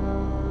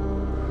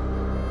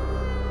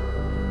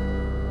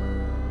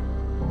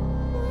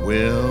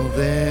 Will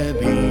there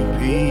be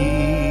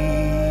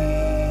peace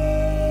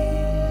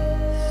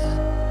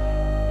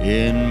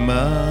in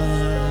my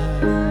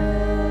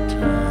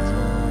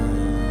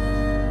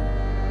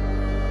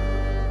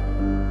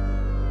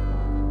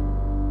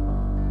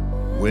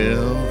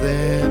will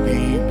there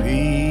be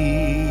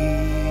peace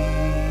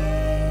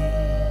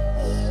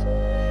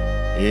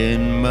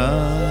in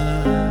my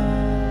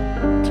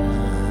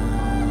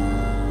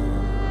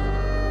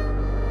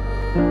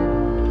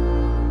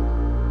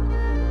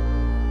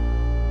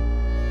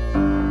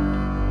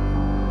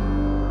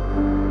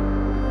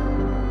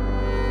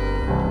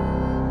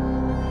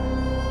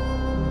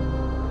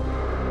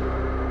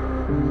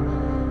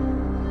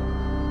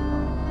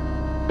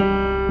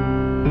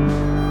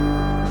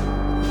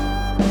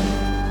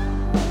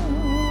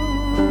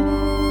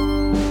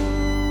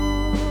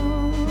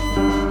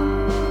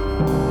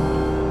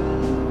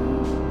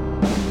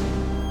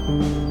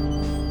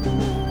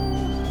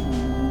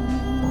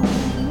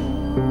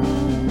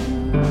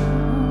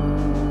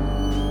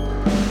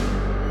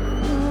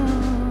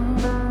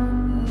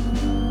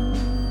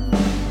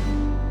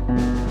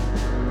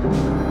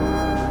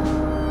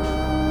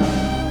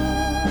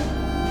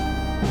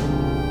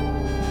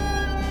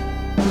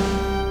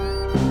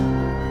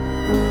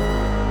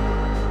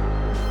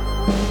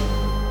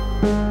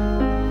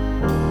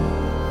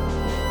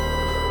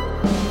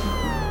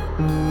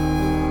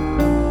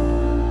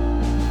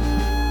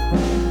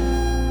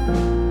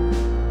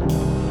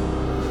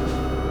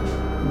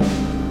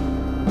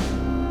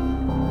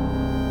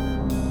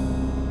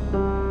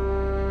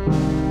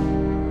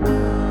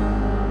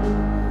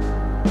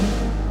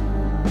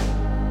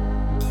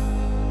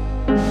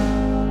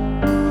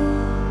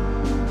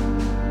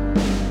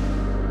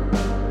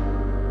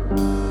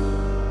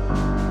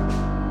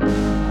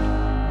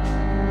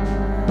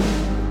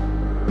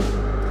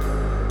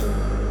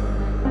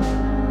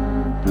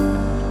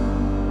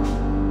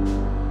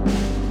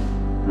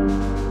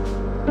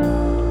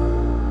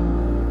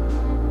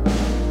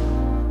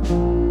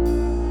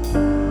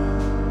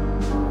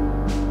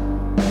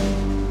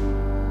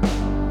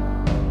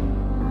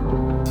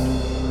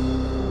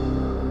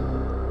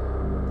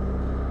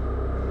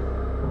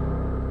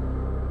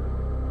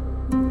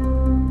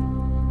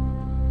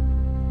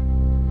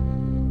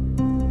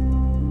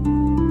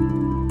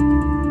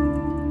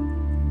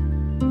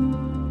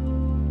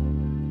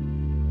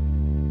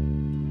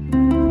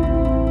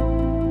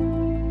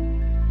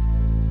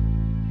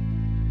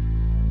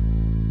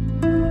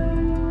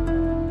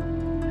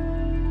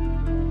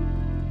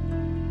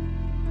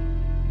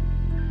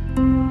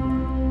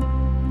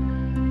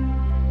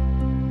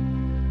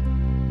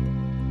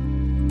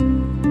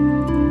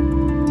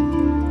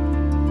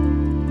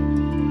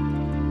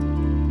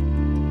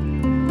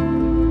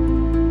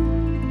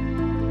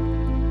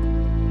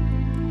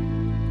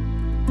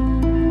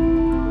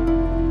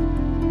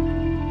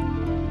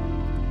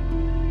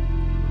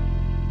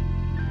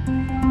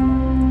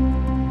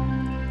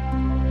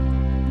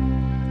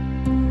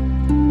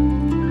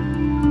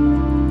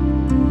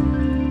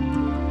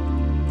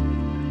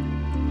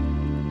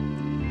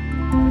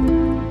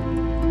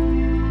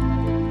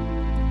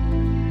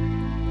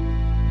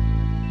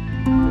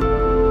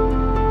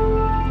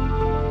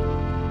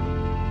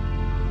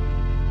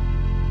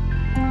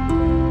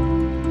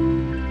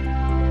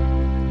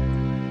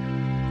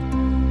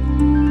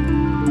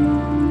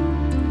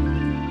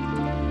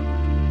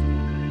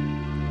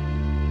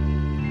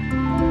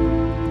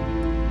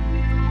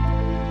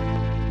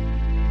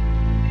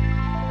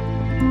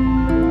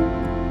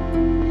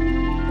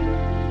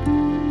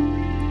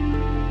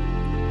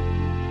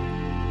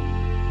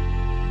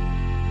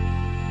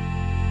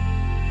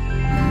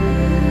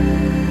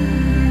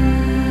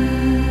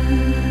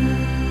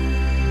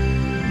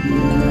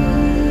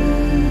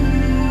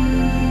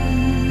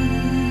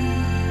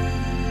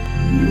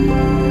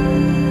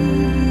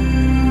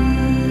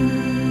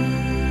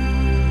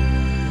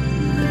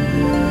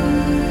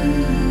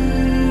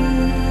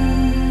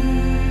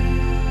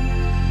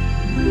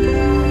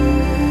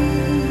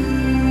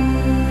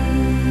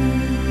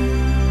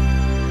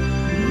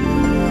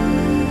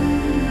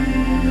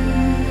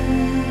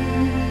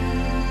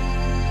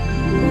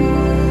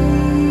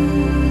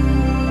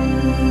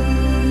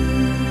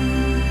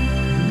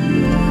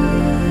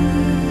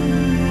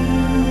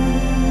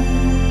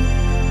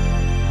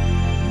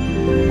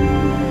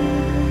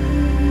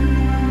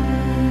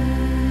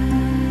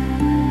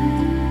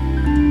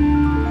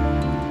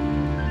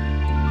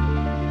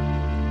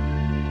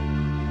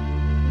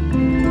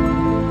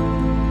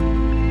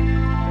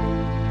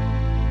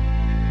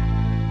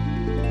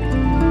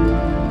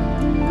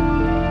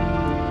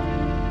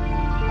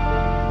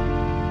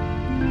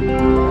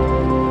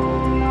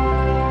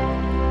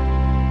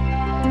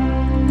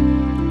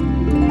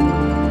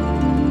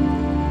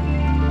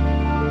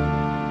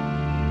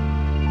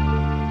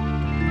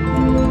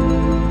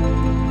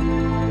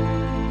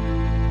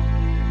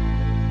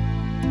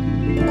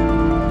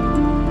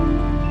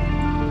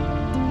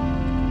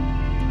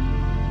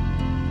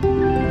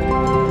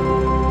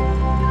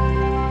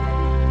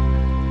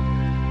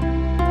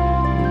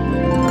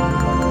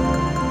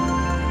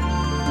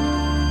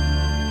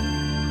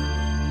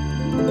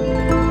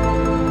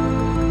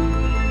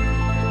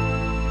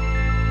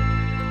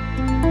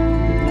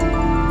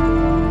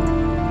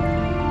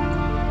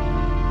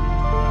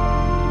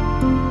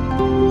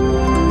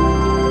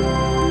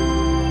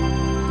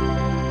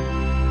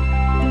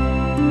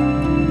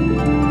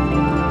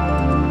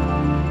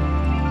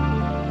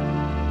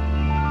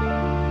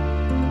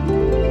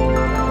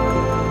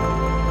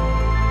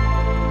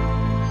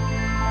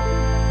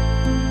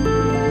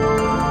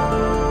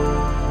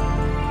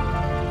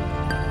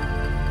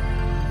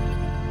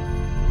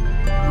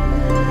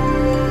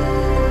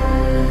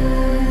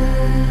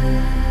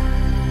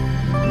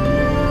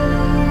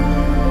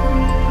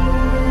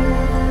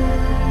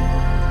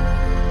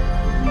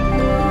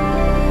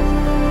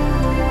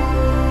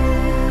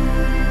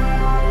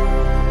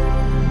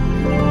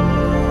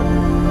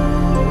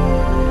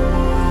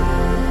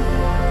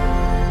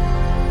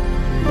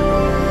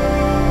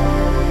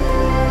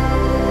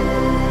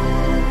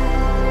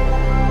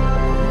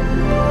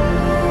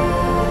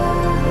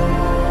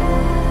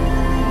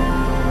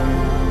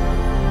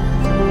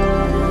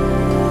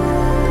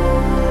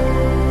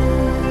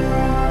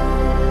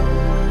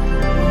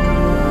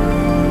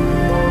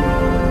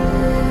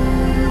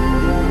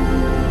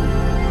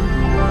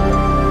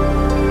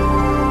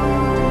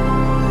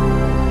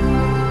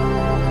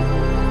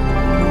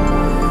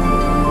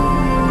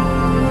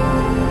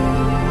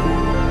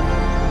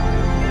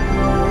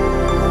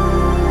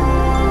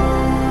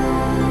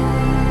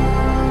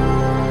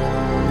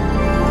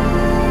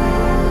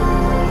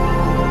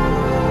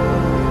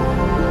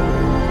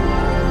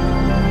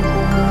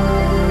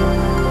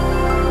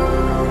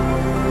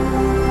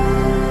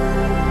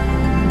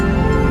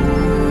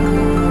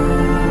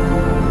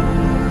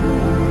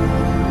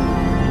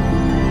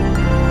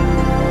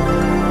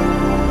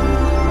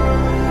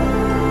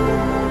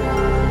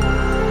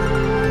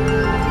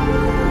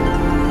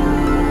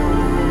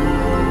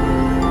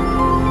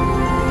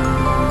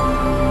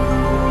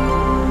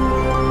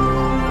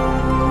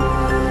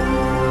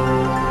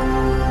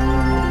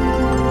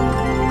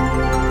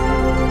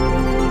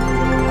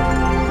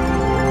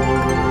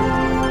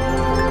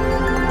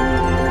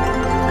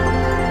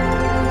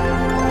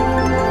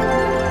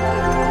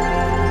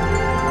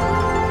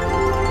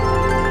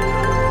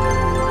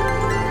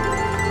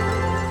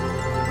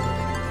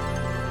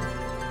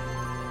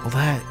Well,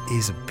 that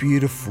is a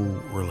beautiful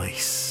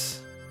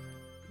release.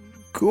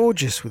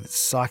 Gorgeous with its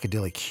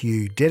psychedelic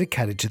hue,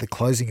 dedicated to the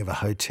closing of a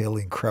hotel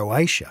in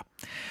Croatia.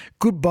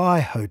 Goodbye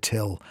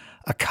Hotel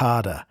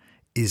Arcada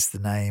is the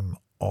name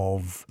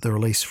of the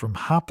release from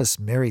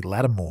harpist Mary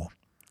Lattimore.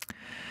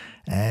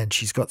 And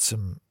she's got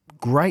some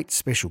great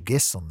special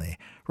guests on there.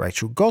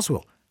 Rachel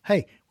Goswell.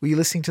 Hey, were you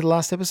listening to the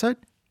last episode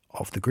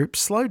of the group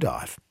Slow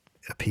Dive?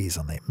 Appears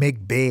on there.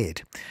 Meg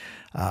Baird,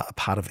 a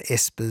part of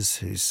Espers,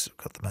 who's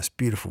got the most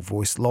beautiful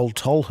voice. Lol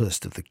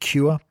Tolhurst of The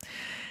Cure.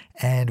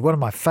 And one of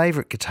my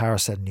favourite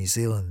guitarists out of New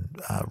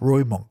Zealand,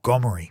 Roy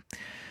Montgomery,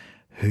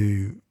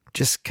 who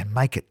just can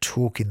make it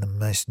talk in the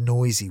most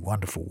noisy,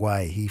 wonderful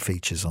way. He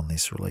features on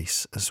this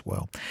release as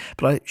well.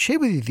 But I share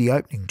with you the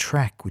opening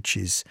track, which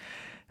is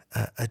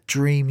a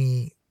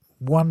dreamy,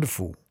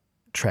 wonderful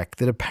track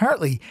that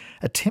apparently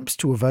attempts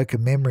to evoke a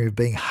memory of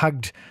being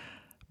hugged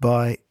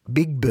by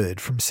Big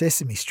Bird from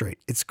Sesame Street.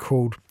 It's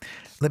called,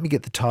 let me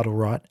get the title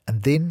right,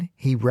 And Then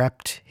He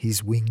Wrapped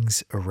His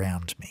Wings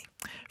Around Me,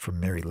 from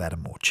Mary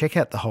Lattimore. Check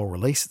out the whole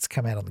release. It's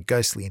come out on the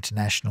Ghostly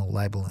International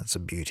label and it's a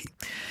beauty.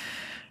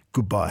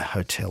 Goodbye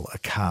Hotel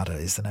Arcada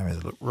is the name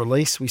of the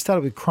release. We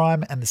started with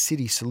Crime and the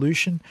City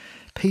Solution,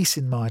 Peace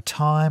in My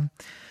Time.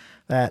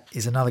 That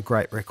is another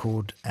great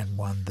record and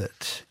one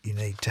that you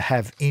need to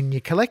have in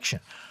your collection.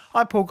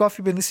 I'm Paul Goff.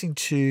 You've been listening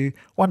to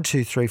 1,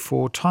 2, 3,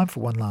 4, time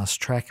for one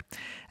last track.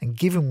 And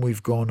given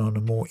we've gone on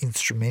a more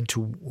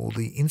instrumental, or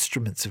the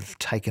instruments have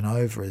taken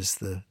over as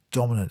the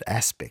dominant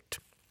aspect,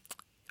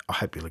 I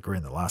hope you'll agree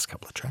in the last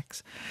couple of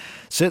tracks.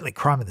 Certainly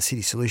Crime and the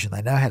City Solution,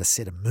 they know how to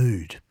set a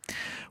mood.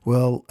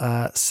 Well,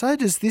 so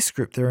does this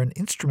group. They're an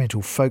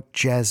instrumental folk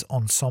jazz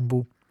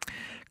ensemble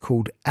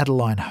called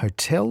Adeline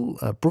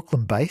Hotel,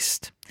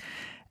 Brooklyn-based.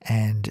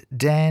 And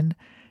Dan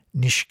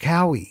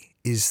Nishikawi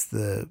is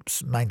the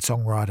main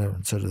songwriter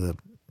and sort of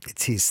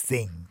it's his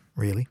thing,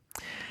 really.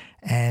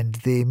 And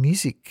their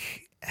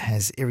music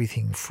has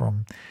everything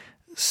from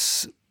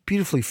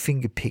beautifully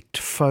finger-picked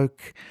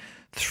folk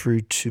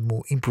through to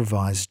more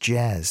improvised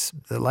jazz.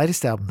 The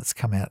latest album that's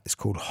come out is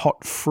called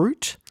Hot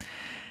Fruit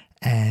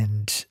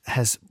and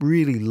has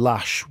really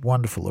lush,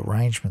 wonderful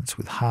arrangements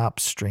with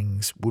harps,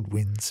 strings,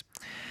 woodwinds.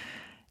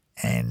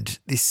 And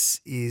this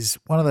is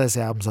one of those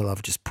albums I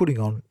love just putting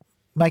on,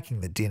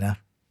 making the dinner.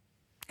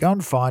 Go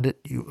and find it.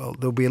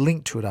 There'll be a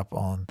link to it up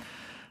on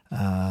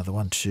the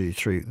 1, 2,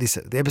 3,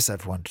 the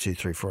episode for 1, 2,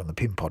 3, 4 on the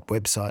Pimpod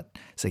website,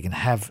 so you can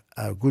have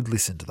a good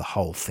listen to the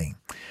whole thing.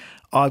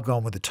 I've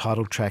gone with the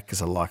title track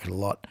because I like it a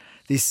lot.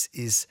 This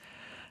is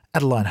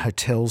Adeline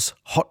Hotel's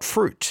Hot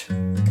Fruit.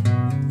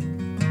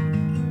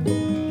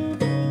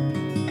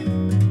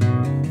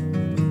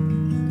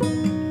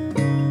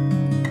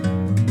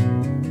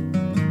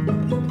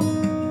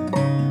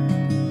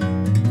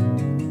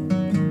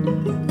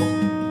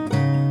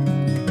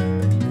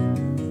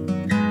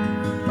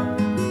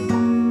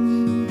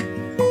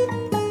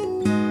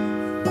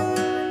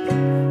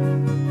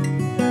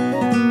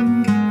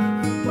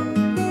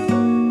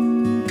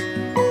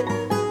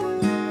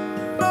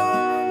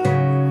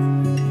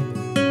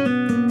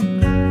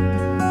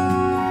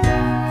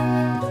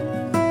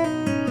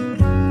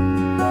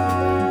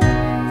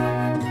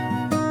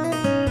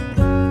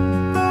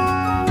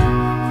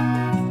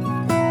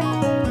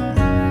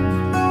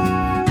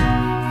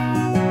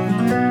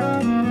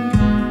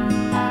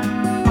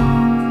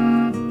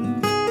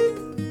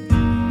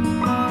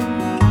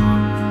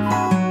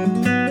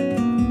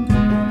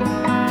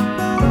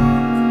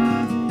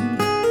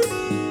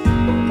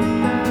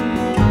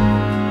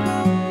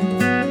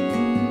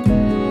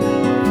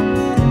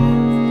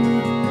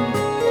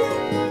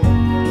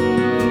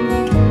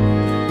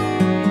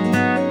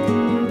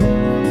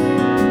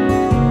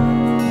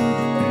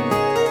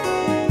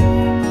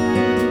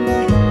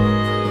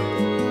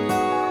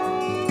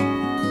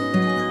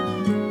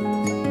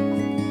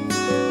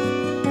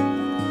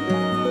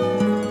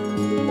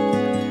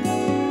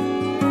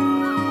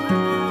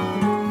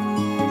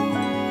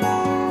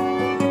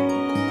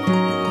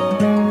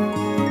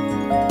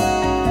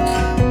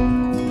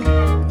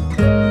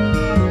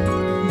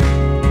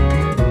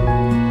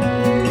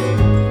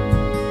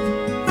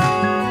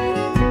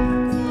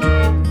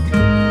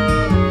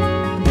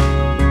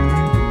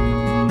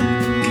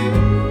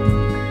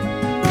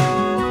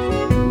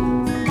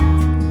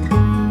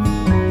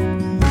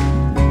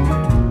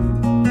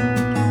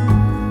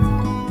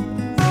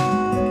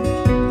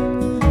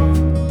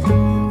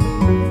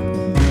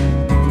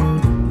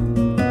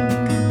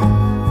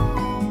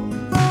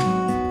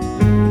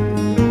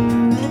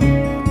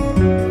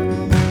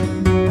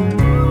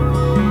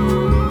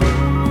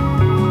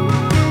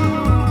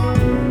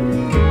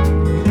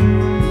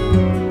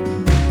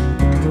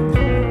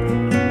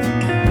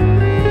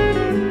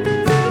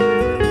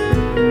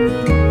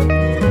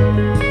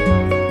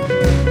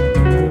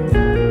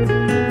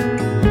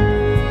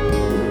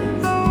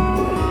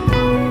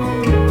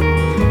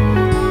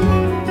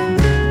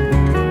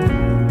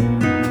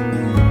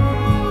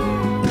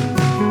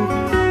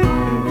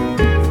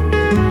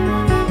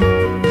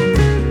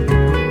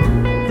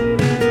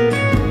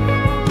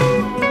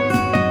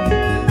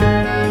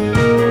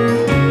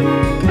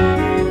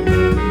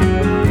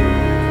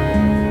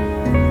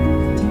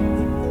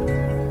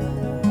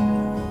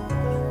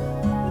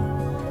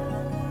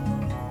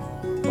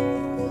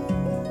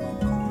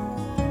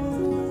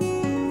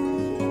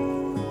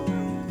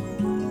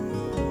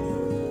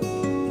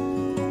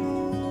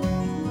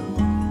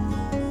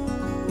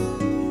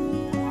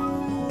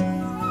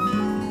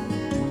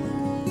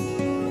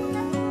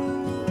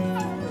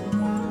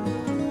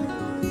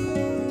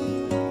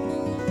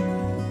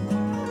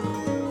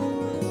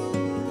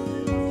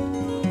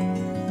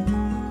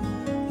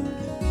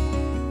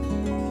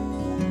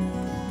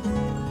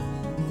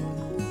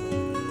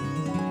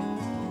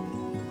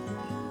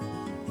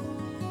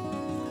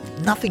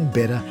 nothing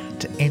better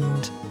to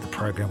end the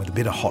program with a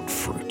bit of hot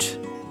fruit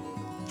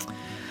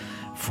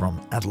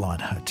from Adeline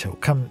Hotel.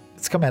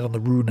 It's come out on the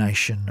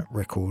Ruination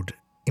record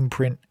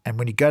imprint, and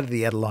when you go to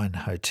the Adeline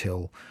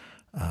Hotel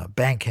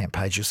Bandcamp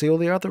page, you'll see all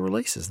their other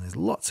releases, and there's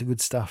lots of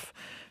good stuff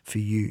for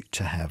you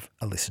to have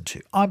a listen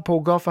to. I'm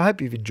Paul Gough. I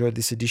hope you've enjoyed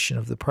this edition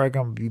of the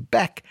program. I'll be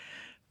back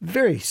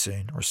very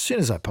soon, or as soon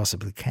as I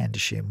possibly can, to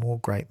share more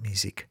great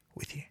music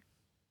with you.